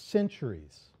had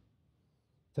centuries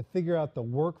to figure out the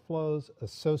workflows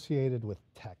associated with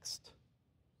text.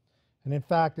 And in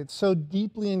fact, it's so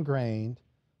deeply ingrained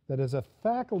that as a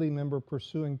faculty member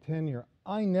pursuing tenure,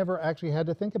 I never actually had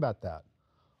to think about that.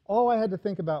 All I had to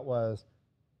think about was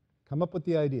come up with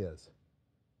the ideas,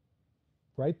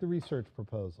 write the research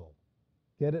proposal,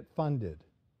 get it funded,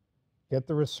 get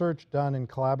the research done in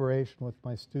collaboration with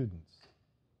my students,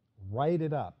 write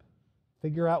it up,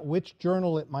 figure out which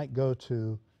journal it might go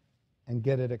to, and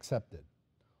get it accepted.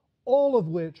 All of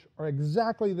which are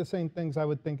exactly the same things I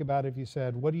would think about if you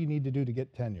said, what do you need to do to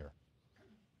get tenure?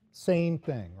 Same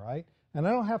thing, right? And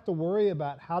I don't have to worry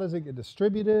about how does it get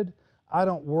distributed. I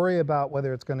don't worry about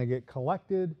whether it's going to get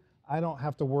collected. I don't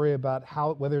have to worry about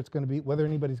whether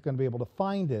anybody's going to be able to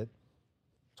find it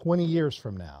 20 years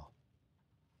from now.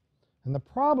 And the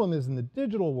problem is in the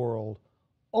digital world,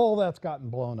 all that's gotten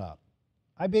blown up.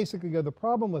 I basically go, the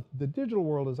problem with the digital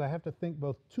world is I have to think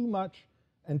both too much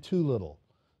and too little.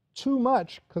 Too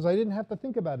much because I didn't have to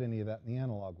think about any of that in the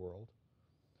analog world.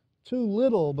 Too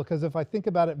little because if I think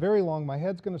about it very long, my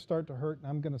head's going to start to hurt and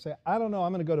I'm going to say, I don't know,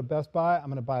 I'm going to go to Best Buy, I'm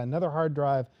going to buy another hard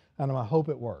drive, and I'm going to hope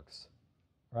it works,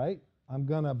 right? I'm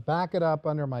going to back it up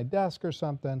under my desk or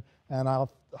something, and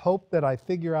I'll hope that I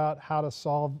figure out how to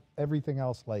solve everything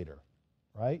else later,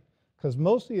 right? Because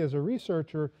mostly as a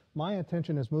researcher, my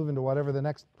attention is moving to whatever the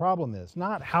next problem is,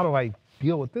 not how do I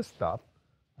deal with this stuff,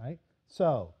 right?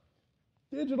 So,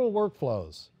 digital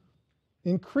workflows.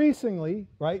 Increasingly,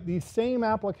 right, these same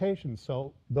applications,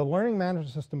 so the learning management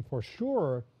system for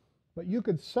sure, but you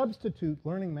could substitute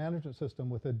learning management system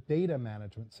with a data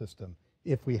management system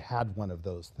if we had one of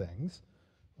those things,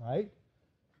 right?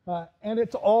 And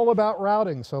it's all about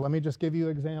routing, so let me just give you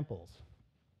examples.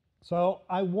 So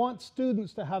I want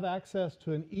students to have access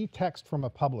to an e-text from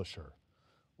a publisher.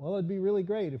 Well, it'd be really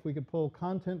great if we could pull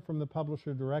content from the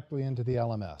publisher directly into the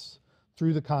LMS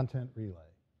through the content relay.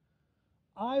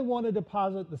 I want to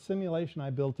deposit the simulation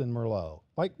I built in Merlot.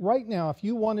 Like right now, if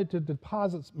you wanted to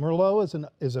deposit, Merlot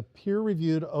is a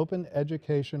peer-reviewed open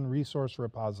education resource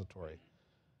repository.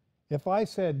 If I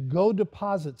said, go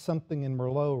deposit something in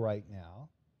Merlot right now,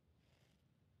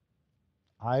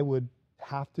 I would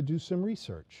have to do some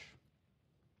research,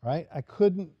 right? I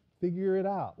couldn't figure it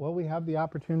out. Well, we have the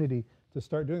opportunity to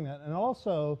start doing that. And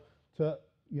also to,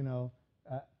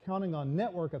 counting on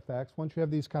network effects, once you have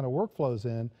these kind of workflows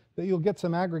in, that you'll get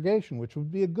some aggregation, which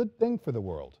would be a good thing for the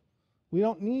world. We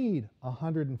don't need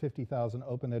 150,000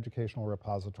 open educational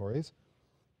repositories.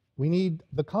 We need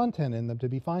the content in them to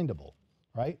be findable,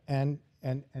 right? And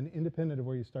independent of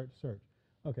where you start to search.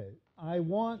 Okay, I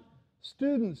want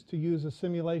students to use a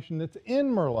simulation that's in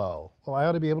Merlot. Well, I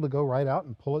ought to be able to go right out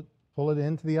and pull it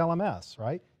into the LMS,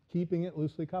 right? Keeping it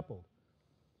loosely coupled.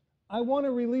 I want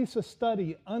to release a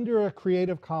study under a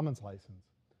Creative Commons license.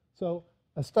 So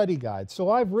a study guide. So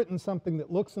I've written something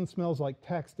that looks and smells like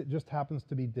text. It just happens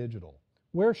to be digital.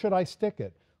 Where should I stick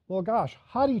it? Well, gosh,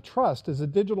 HathiTrust is a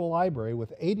digital library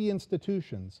with 80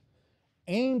 institutions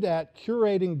aimed at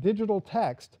curating digital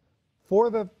text for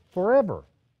the forever,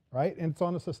 right? And it's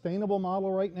on a sustainable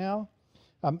model right now.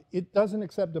 It doesn't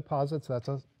accept deposits. That's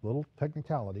a little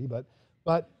technicality, but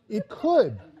it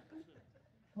could.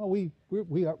 Well,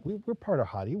 we're part of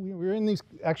Hathi. We're in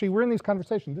these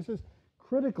conversations. This is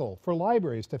critical for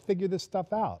libraries to figure this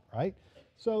stuff out, right?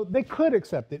 So they could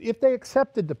accept it. If they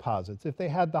accepted deposits, if they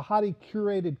had the Hathi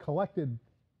curated collected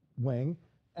wing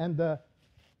and the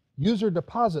user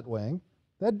deposit wing,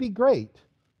 that'd be great,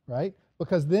 right?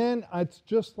 Because then it's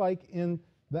just like in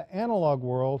the analog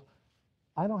world,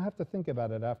 I don't have to think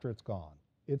about it after it's gone.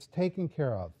 It's taken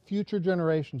care of. Future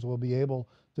generations will be able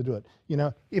to do it. You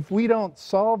know, if we don't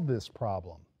solve this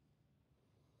problem,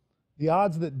 the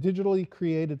odds that digitally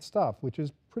created stuff, which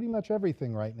is pretty much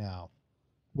everything right now,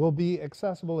 will be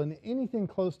accessible in anything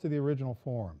close to the original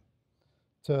form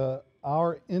to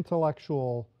our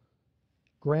intellectual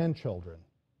grandchildren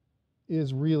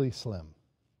is really slim.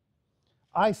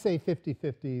 I say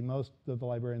 50-50. Most of the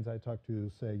librarians I talk to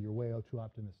say you're way too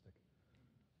optimistic.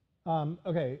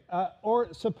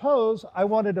 Or suppose I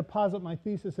want to deposit my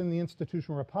thesis in the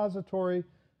institutional repository.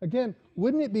 Again,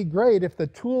 wouldn't it be great if the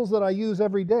tools that I use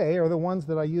every day are the ones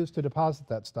that I use to deposit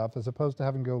that stuff as opposed to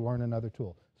having to go learn another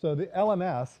tool? So the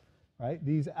LMS, right,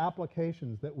 these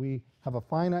applications that we have a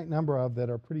finite number of that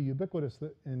are pretty ubiquitous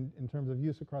in terms of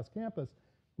use across campus,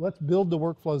 let's build the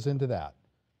workflows into that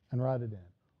and write it in.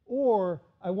 Or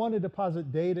I want to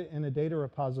deposit data in a data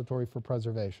repository for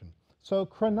preservation. So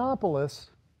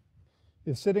Chronopolis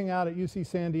is sitting out at UC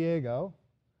San Diego,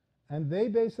 and they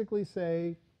basically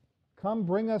say, come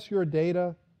bring us your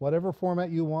data, whatever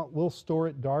format you want, we'll store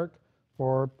it dark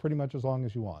for pretty much as long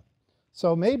as you want.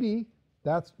 So maybe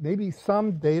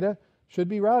some data should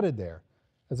be routed there.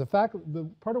 As a fact,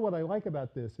 part of what I like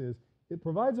about this is it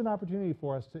provides an opportunity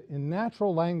for us to, in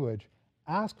natural language,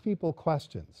 ask people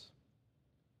questions.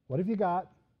 What have you got?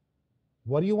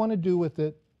 What do you want to do with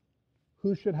it?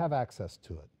 Who should have access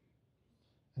to it?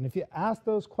 And if you ask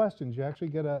those questions, you actually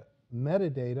get a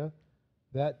metadata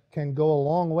that can go a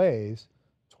long ways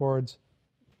towards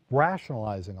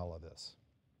rationalizing all of this,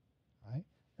 right?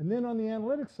 And then on the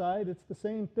analytics side, it's the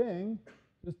same thing,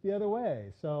 just the other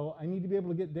way. So I need to be able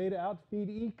to get data out to feed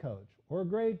eCoach or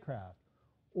Gradecraft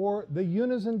or the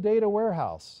Unison data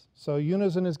warehouse. So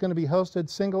Unison is going to be hosted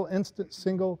single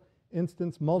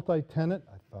instance multi-tenant.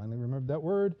 I finally remembered that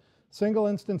word. Single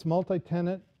instance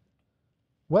multi-tenant.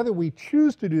 Whether we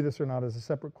choose to do this or not is a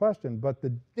separate question, but the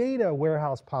data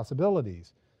warehouse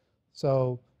possibilities.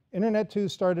 So Internet 2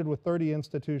 started with 30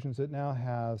 institutions. It now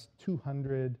has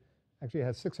 200, actually it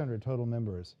has 600 total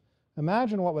members.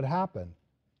 Imagine what would happen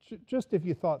just if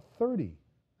you thought 30.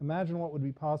 Imagine what would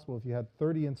be possible if you had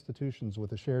 30 institutions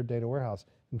with a shared data warehouse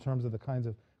in terms of the kinds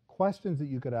of questions that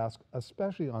you could ask,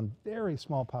 especially on very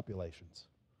small populations,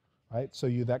 right? So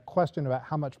that question about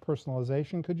how much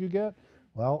personalization could you get?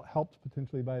 Well, helped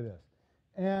potentially by this.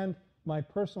 And my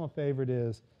personal favorite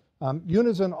is,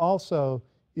 Unison also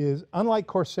is, unlike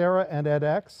Coursera and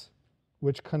edX,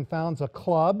 which confounds a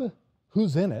club,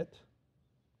 who's in it,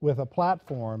 with a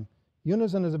platform,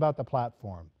 Unison is about the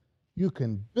platform. You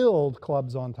can build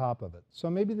clubs on top of it. So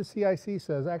maybe the CIC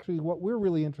says, actually, what we're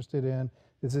really interested in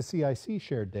is a CIC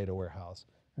shared data warehouse,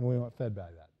 and we want fed by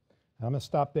that. And I'm going to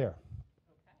stop there.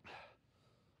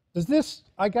 Does this,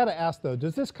 I got to ask though,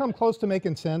 does this come close to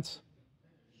making sense?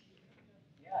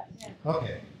 Yeah.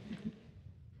 Okay.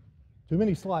 Too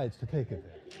many slides to take it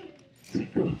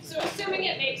there. So assuming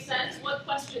it makes sense, what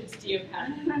questions do you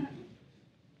have?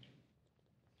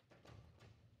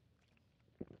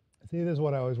 See, this is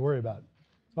what I always worry about.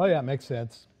 Oh yeah, it makes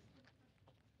sense.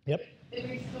 Yep. It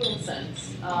makes total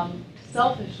sense.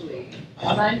 Selfishly,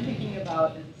 as I'm thinking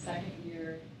about as a second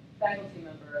year faculty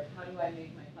member, how do I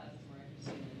make my classes more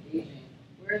interesting and engaging?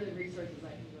 Where are the resources I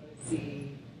can go to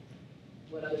see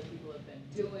what other people have been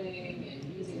doing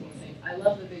and using these things? I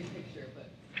love the big picture, but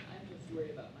I'm just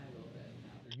worried about my little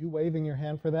bit. Are you waving your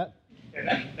hand for that? And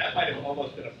that might have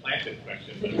almost been a planted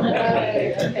question.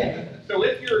 Right, okay. So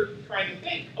if you're trying to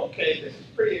think, okay, this is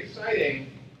pretty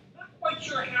exciting, not quite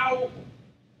sure how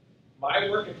my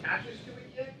work attaches to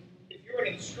it yet. If you're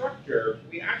an instructor,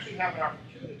 we actually have an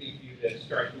opportunity for you to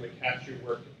start to attach your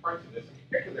work to parts of this, in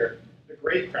particular, the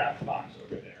Gradecraft box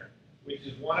over there, which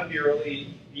which is one of the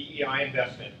early DEI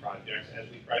investment projects as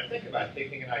we try to think about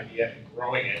taking an idea and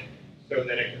growing it so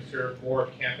that it can serve more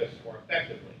of campus more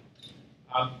effectively.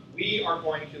 We are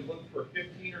going to look for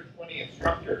 15 or 20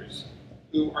 instructors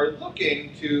who are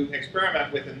looking to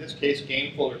experiment with, in this case,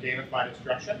 gameful or gamified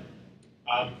instruction.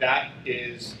 That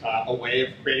is a way of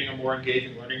creating a more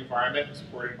engaging learning environment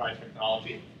supported by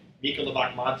technology. Mika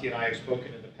Levak-Monti and I have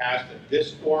spoken in the past at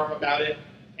this forum about it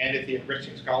and at the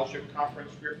Enriching Scholarship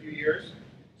Conference for a few years.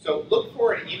 So look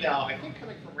for an email, I think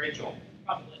coming from Rachel,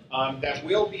 that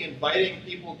will be inviting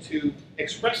people to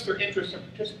express their interest in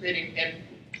participating in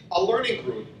a learning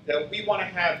group that we want to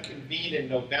have convened in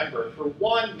November for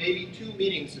one, maybe 2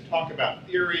 meetings to talk about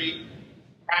theory,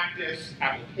 practice,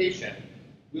 application.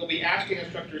 We'll be asking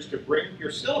instructors to bring your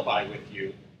syllabi with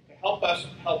you to help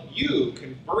you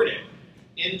convert it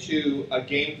into a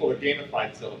gameful or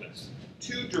gamified syllabus.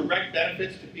 2 direct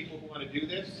benefits to people who want to do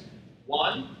this.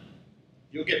 1,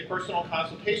 you'll get personal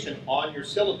consultation on your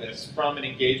syllabus from an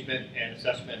engagement and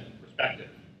assessment perspective.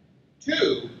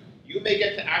 2, you may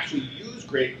get to actually use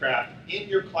Gradecraft in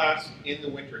your class in the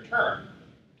winter term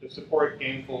to support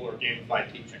gameful or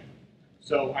gamified teaching.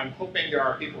 So I'm hoping there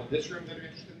are people in this room that are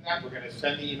interested in that. We're going to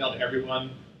send the email to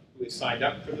everyone who is signed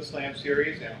up for the SLAM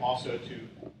series and also to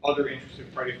other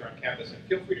interested parties around campus. And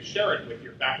feel free to share it with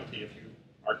your faculty if you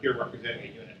are here representing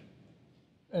a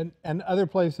unit. And other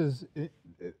places,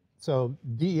 so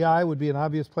DEI would be an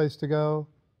obvious place to go.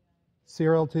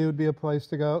 CRLT would be a place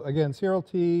to go. Again,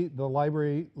 CRLT, the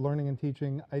library, learning and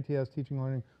teaching, ITS, teaching and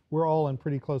learning, we're all in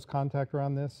pretty close contact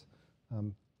around this,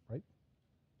 right?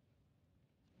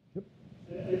 Yep.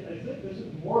 I think this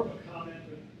is more of a comment,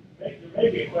 but there may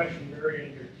be a question buried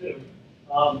in here too.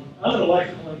 I'm an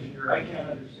electrical engineer. I can't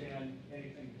understand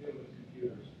anything to do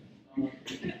with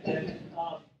computers.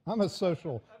 I'm a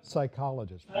social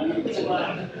psychologist. I'm going to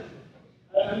comment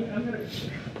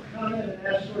and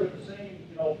ask sort of the same,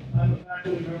 I'm a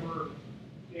faculty member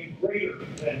in greater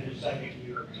than his second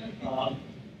year,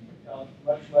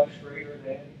 much greater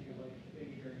than, if you like,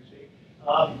 maybe here in state.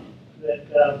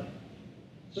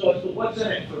 So it's the what's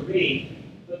in it for me,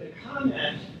 but the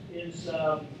comment is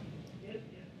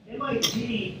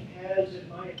MIT has, in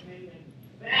my opinion,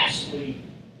 vastly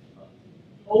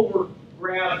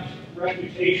overgrabbed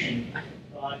reputation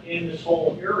in this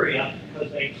whole area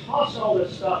because they toss all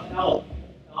this stuff out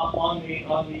on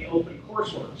the open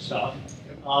coursework stuff.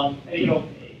 And I'm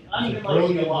in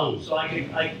MIT alum, so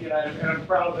and I'm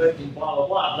proud of it and blah blah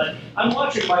blah. But I'm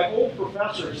watching my old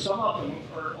professors. Some of them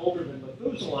are older than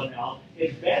Methuselah now.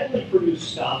 It's badly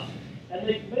produced stuff, and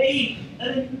they've made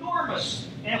an enormous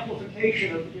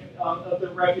amplification of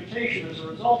their reputation as a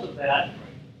result of that.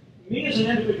 Me as an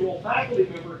individual faculty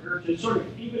member here to sort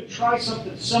of even try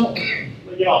something similar.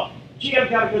 Gee, I've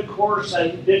got a good course, I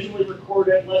digitally record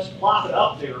it, let's plop it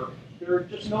up there. There are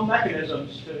just no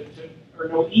mechanisms or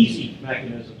no easy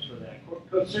mechanisms for that.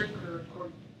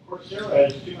 Coursera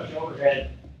has too much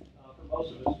overhead for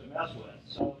most of us to mess with.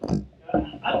 So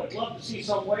I would love to see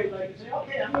some way that I can say,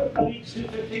 okay, I'm going to put each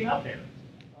 215 up there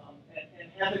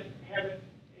and have it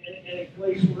in a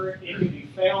place where it can be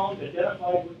found,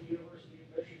 identified with the University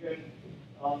of Michigan,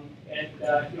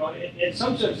 in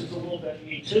some sense it's a little bit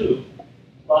Me Too,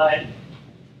 but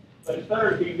it's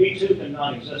better to be Me Too than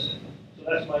non-existent. So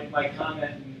that's my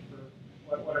comment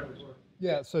for whatever it's worth.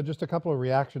 Yeah, so just a couple of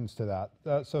reactions to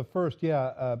that. So first,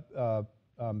 yeah,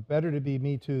 better to be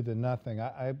Me Too than nothing.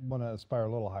 I want to aspire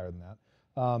a little higher than that.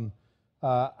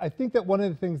 I think that one of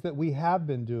the things that we have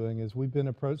been doing is we've been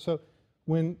approached. So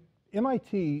when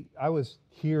MIT, I was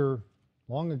here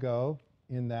long ago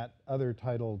in that other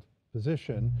titled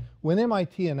position, when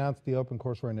MIT announced the Open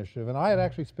Courseware Initiative, and I had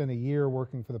actually spent a year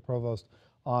working for the Provost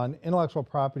on intellectual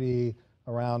property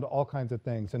around all kinds of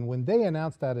things. And when they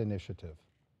announced that initiative,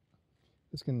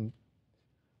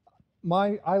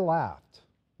 I laughed.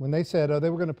 When they said, oh, they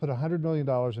were going to put $100 million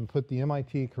and put the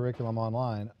MIT curriculum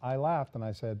online, I laughed and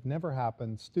I said, never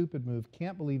happened, stupid move,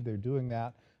 can't believe they're doing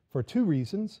that for 2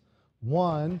 reasons.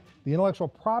 One, the intellectual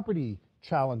property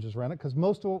challenges around it, because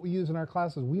most of what we use in our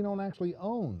classes we don't actually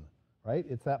own, right?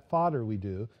 It's that fodder we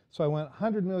do. So I went,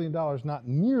 $100 million, not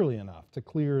nearly enough to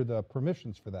clear the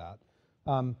permissions for that.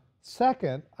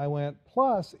 Second, I went,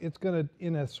 plus it's going to,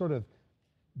 in a sort of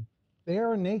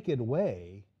bare naked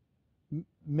way,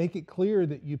 make it clear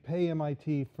that you pay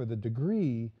MIT for the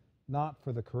degree, not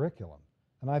for the curriculum.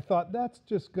 And I thought, that's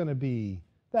just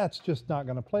not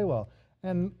going to play well.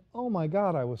 And oh my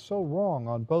God, I was so wrong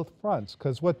on both fronts,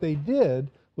 because what they did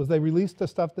was they released the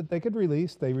stuff that they could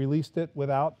release. They released it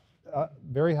without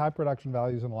very high production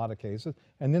values in a lot of cases,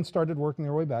 and then started working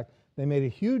their way back. They made a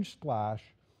huge splash,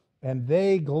 And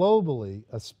they globally,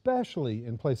 especially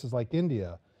in places like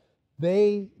India,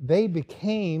 they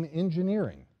became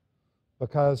engineering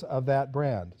because of that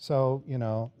brand. So, you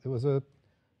know,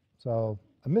 so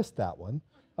I missed that one.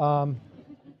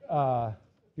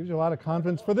 Gives you a lot of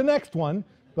confidence for the next one.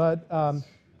 But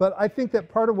I think that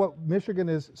part of what Michigan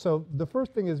is, so the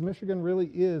first thing is Michigan really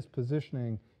is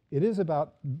positioning, it is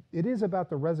about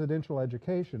the residential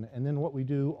education, and then what we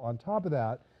do on top of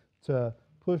that to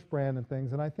push brand and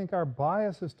things. And I think our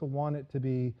bias is to want it to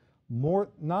be more,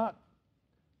 not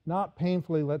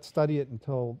painfully, let's study it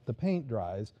until the paint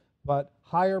dries, but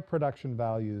higher production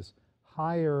values,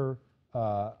 higher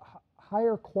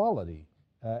quality,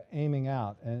 aiming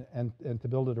out, and to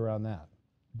build it around that.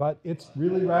 But it's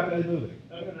really rapidly moving.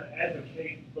 I'm going to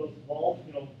advocate both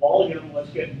volume, let's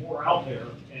get more out there,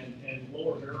 and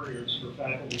lower barriers for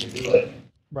faculty to do it.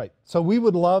 Right. So we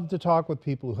would love to talk with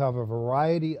people who have a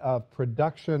variety of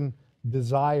production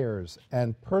desires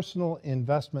and personal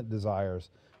investment desires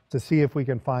to see if we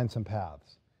can find some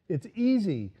paths. It's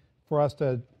easy for us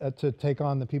to take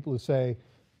on the people who say,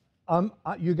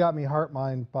 you got me heart,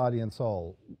 mind, body, and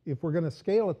soul. If we're going to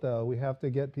scale it, though, we have to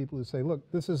get people who say, look,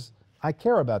 I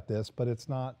care about this, but it's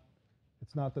not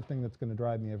the thing that's going to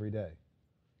drive me every day.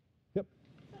 Yep.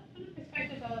 So from the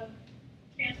perspective of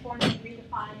transforming,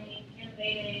 redefining,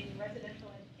 innovating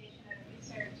residential education as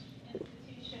a research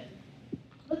institution,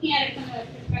 looking at it from the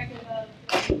perspective of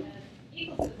the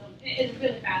ecosystem, it is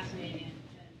really fascinating,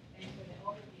 and thanks for the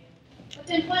overview. But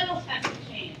then what else has to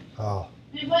change? Oh.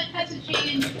 I mean, what has to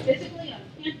change physically on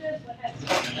campus? What has to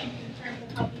change in terms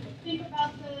of how people think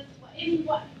about this?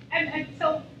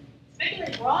 So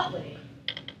speculate broadly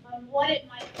on what it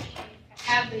might mean to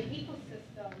have the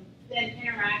ecosystem then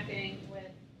interacting with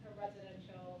a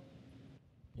residential.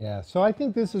 Yeah, so I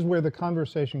think this is where the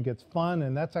conversation gets fun,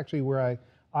 and that's actually where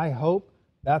I hope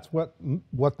that's what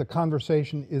the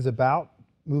conversation is about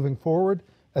moving forward,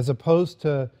 as opposed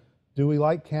to, do we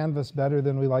like Canvas better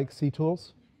than we like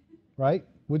C-Tools, right?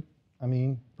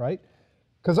 Right?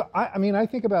 Because I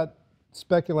think about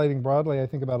speculating broadly, I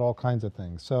think about all kinds of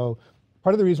things. So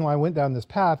part of the reason why I went down this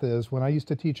path is when I used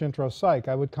to teach intro psych,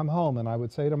 I would come home and I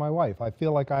would say to my wife, I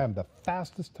feel like I am the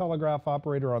fastest telegraph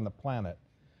operator on the planet.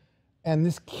 And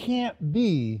this can't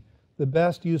be the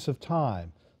best use of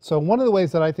time. So one of the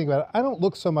ways that I think about it, I don't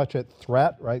look so much at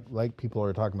threat, right? Like people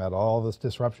are talking about all this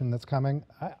disruption that's coming.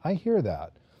 I hear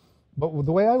that. But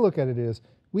the way I look at it is,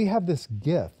 we have this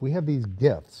gift, we have these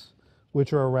gifts,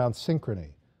 which are around synchrony,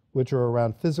 which are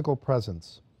around physical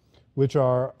presence, which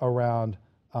are around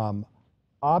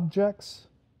objects,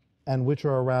 and which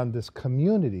are around this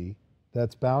community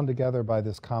that's bound together by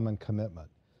this common commitment.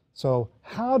 So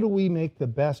how do we make the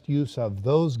best use of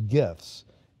those gifts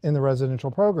in the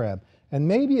residential program? And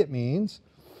maybe it means,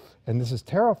 and this is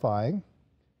terrifying,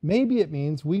 maybe it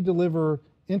means we deliver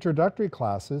introductory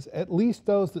classes, at least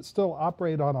those that still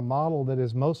operate on a model that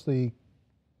is mostly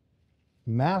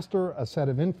master a set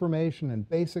of information and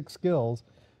basic skills.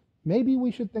 Maybe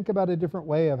we should think about a different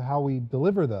way of how we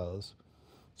deliver those.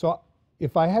 So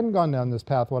if I hadn't gone down this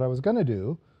path, what I was going to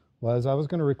do was I was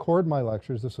going to record my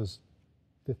lectures. This was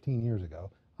 15 years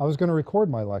ago. I was going to record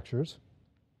my lectures,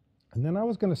 and then I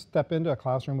was going to step into a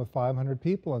classroom with 500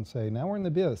 people and say, now we're in the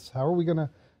biz. How are we going to,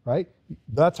 right?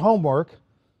 That's homework,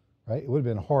 right? It would have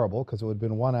been horrible because it would have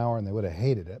been 1 hour and they would have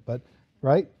hated it, but,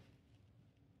 right?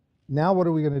 Now what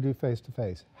are we going to do face to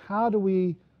face? How do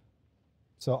we,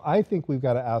 so I think we've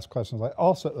got to ask questions like,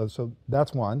 also, so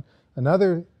that's one.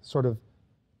 Another sort of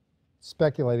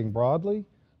speculating broadly,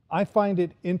 I find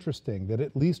it interesting that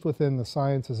at least within the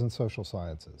sciences and social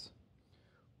sciences,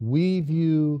 we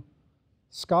view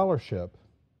scholarship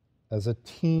as a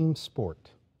team sport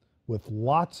with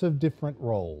lots of different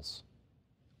roles,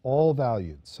 all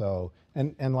valued. So,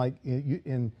 and like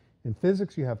in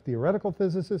physics, you have theoretical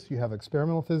physicists, you have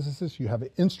experimental physicists, you have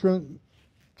instrument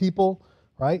people,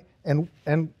 right? And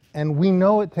we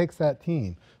know it takes that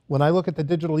team. When I look at the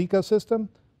digital ecosystem,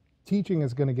 teaching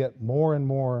is going to get more and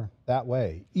more that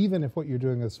way, even if what you're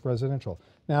doing is residential.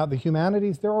 Now, the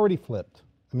humanities, they're already flipped.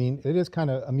 I mean, it is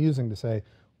kind of amusing to say,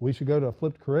 we should go to a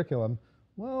flipped curriculum.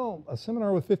 Well, a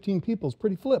seminar with 15 people is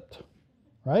pretty flipped,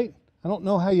 right? I don't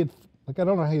know how you'd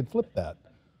flip that.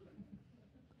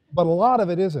 But a lot of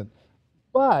it isn't.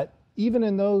 But even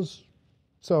in those,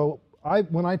 so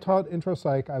when I taught intro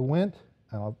psych, I went,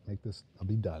 and I'll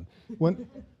be done.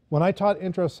 When I taught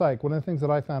intro psych, one of the things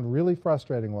that I found really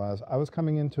frustrating was I was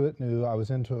coming into it new, I was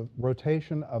into a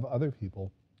rotation of other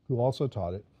people who also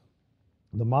taught it.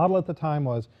 The model at the time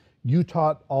was you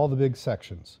taught all the big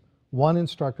sections. One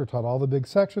instructor taught all the big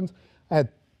sections. I had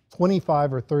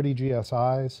 25 or 30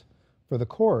 GSIs for the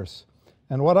course.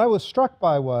 And what I was struck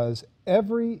by was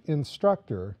every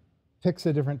instructor picks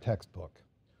a different textbook,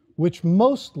 which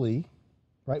mostly,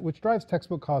 right, which drives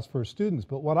textbook costs for students.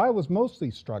 But what I was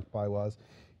mostly struck by was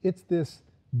it's this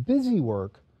busy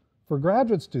work for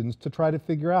graduate students to try to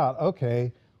figure out,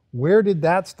 okay, where did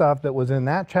that stuff that was in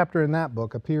that chapter in that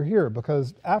book appear here?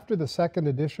 Because after the second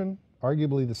edition,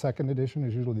 arguably the second edition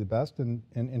is usually the best in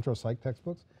intro psych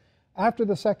textbooks. After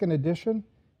the second edition,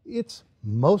 it's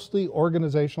mostly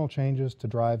organizational changes to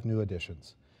drive new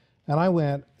editions. And I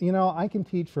went, you know, I can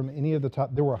teach from any of the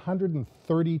top, there were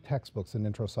 130 textbooks in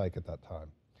intro psych at that time.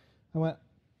 I went,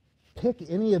 pick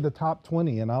any of the top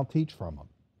 20 and I'll teach from them.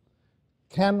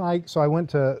 So I went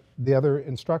to the other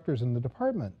instructors in the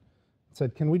department and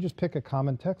said, can we just pick a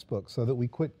common textbook so that we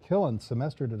quit killing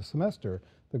semester to semester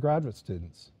the graduate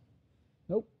students?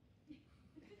 Nope.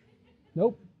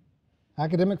 Nope.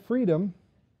 Academic freedom,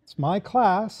 it's my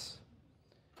class.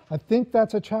 I think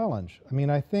that's a challenge. I mean,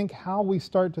 I think how we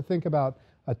start to think about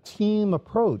a team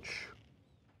approach,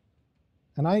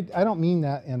 and I don't mean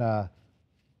that in a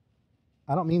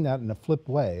flip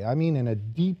way. I mean in a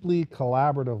deeply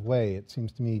collaborative way. It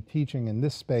seems to me teaching in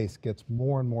this space gets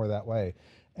more and more that way.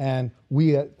 And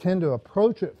we tend to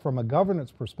approach it from a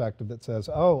governance perspective that says,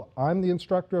 oh, I'm the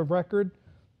instructor of record,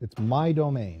 it's my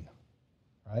domain,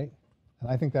 right? And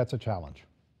I think that's a challenge.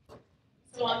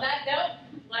 So on that note,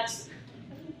 let's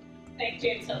thank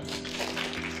James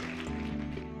Hilton.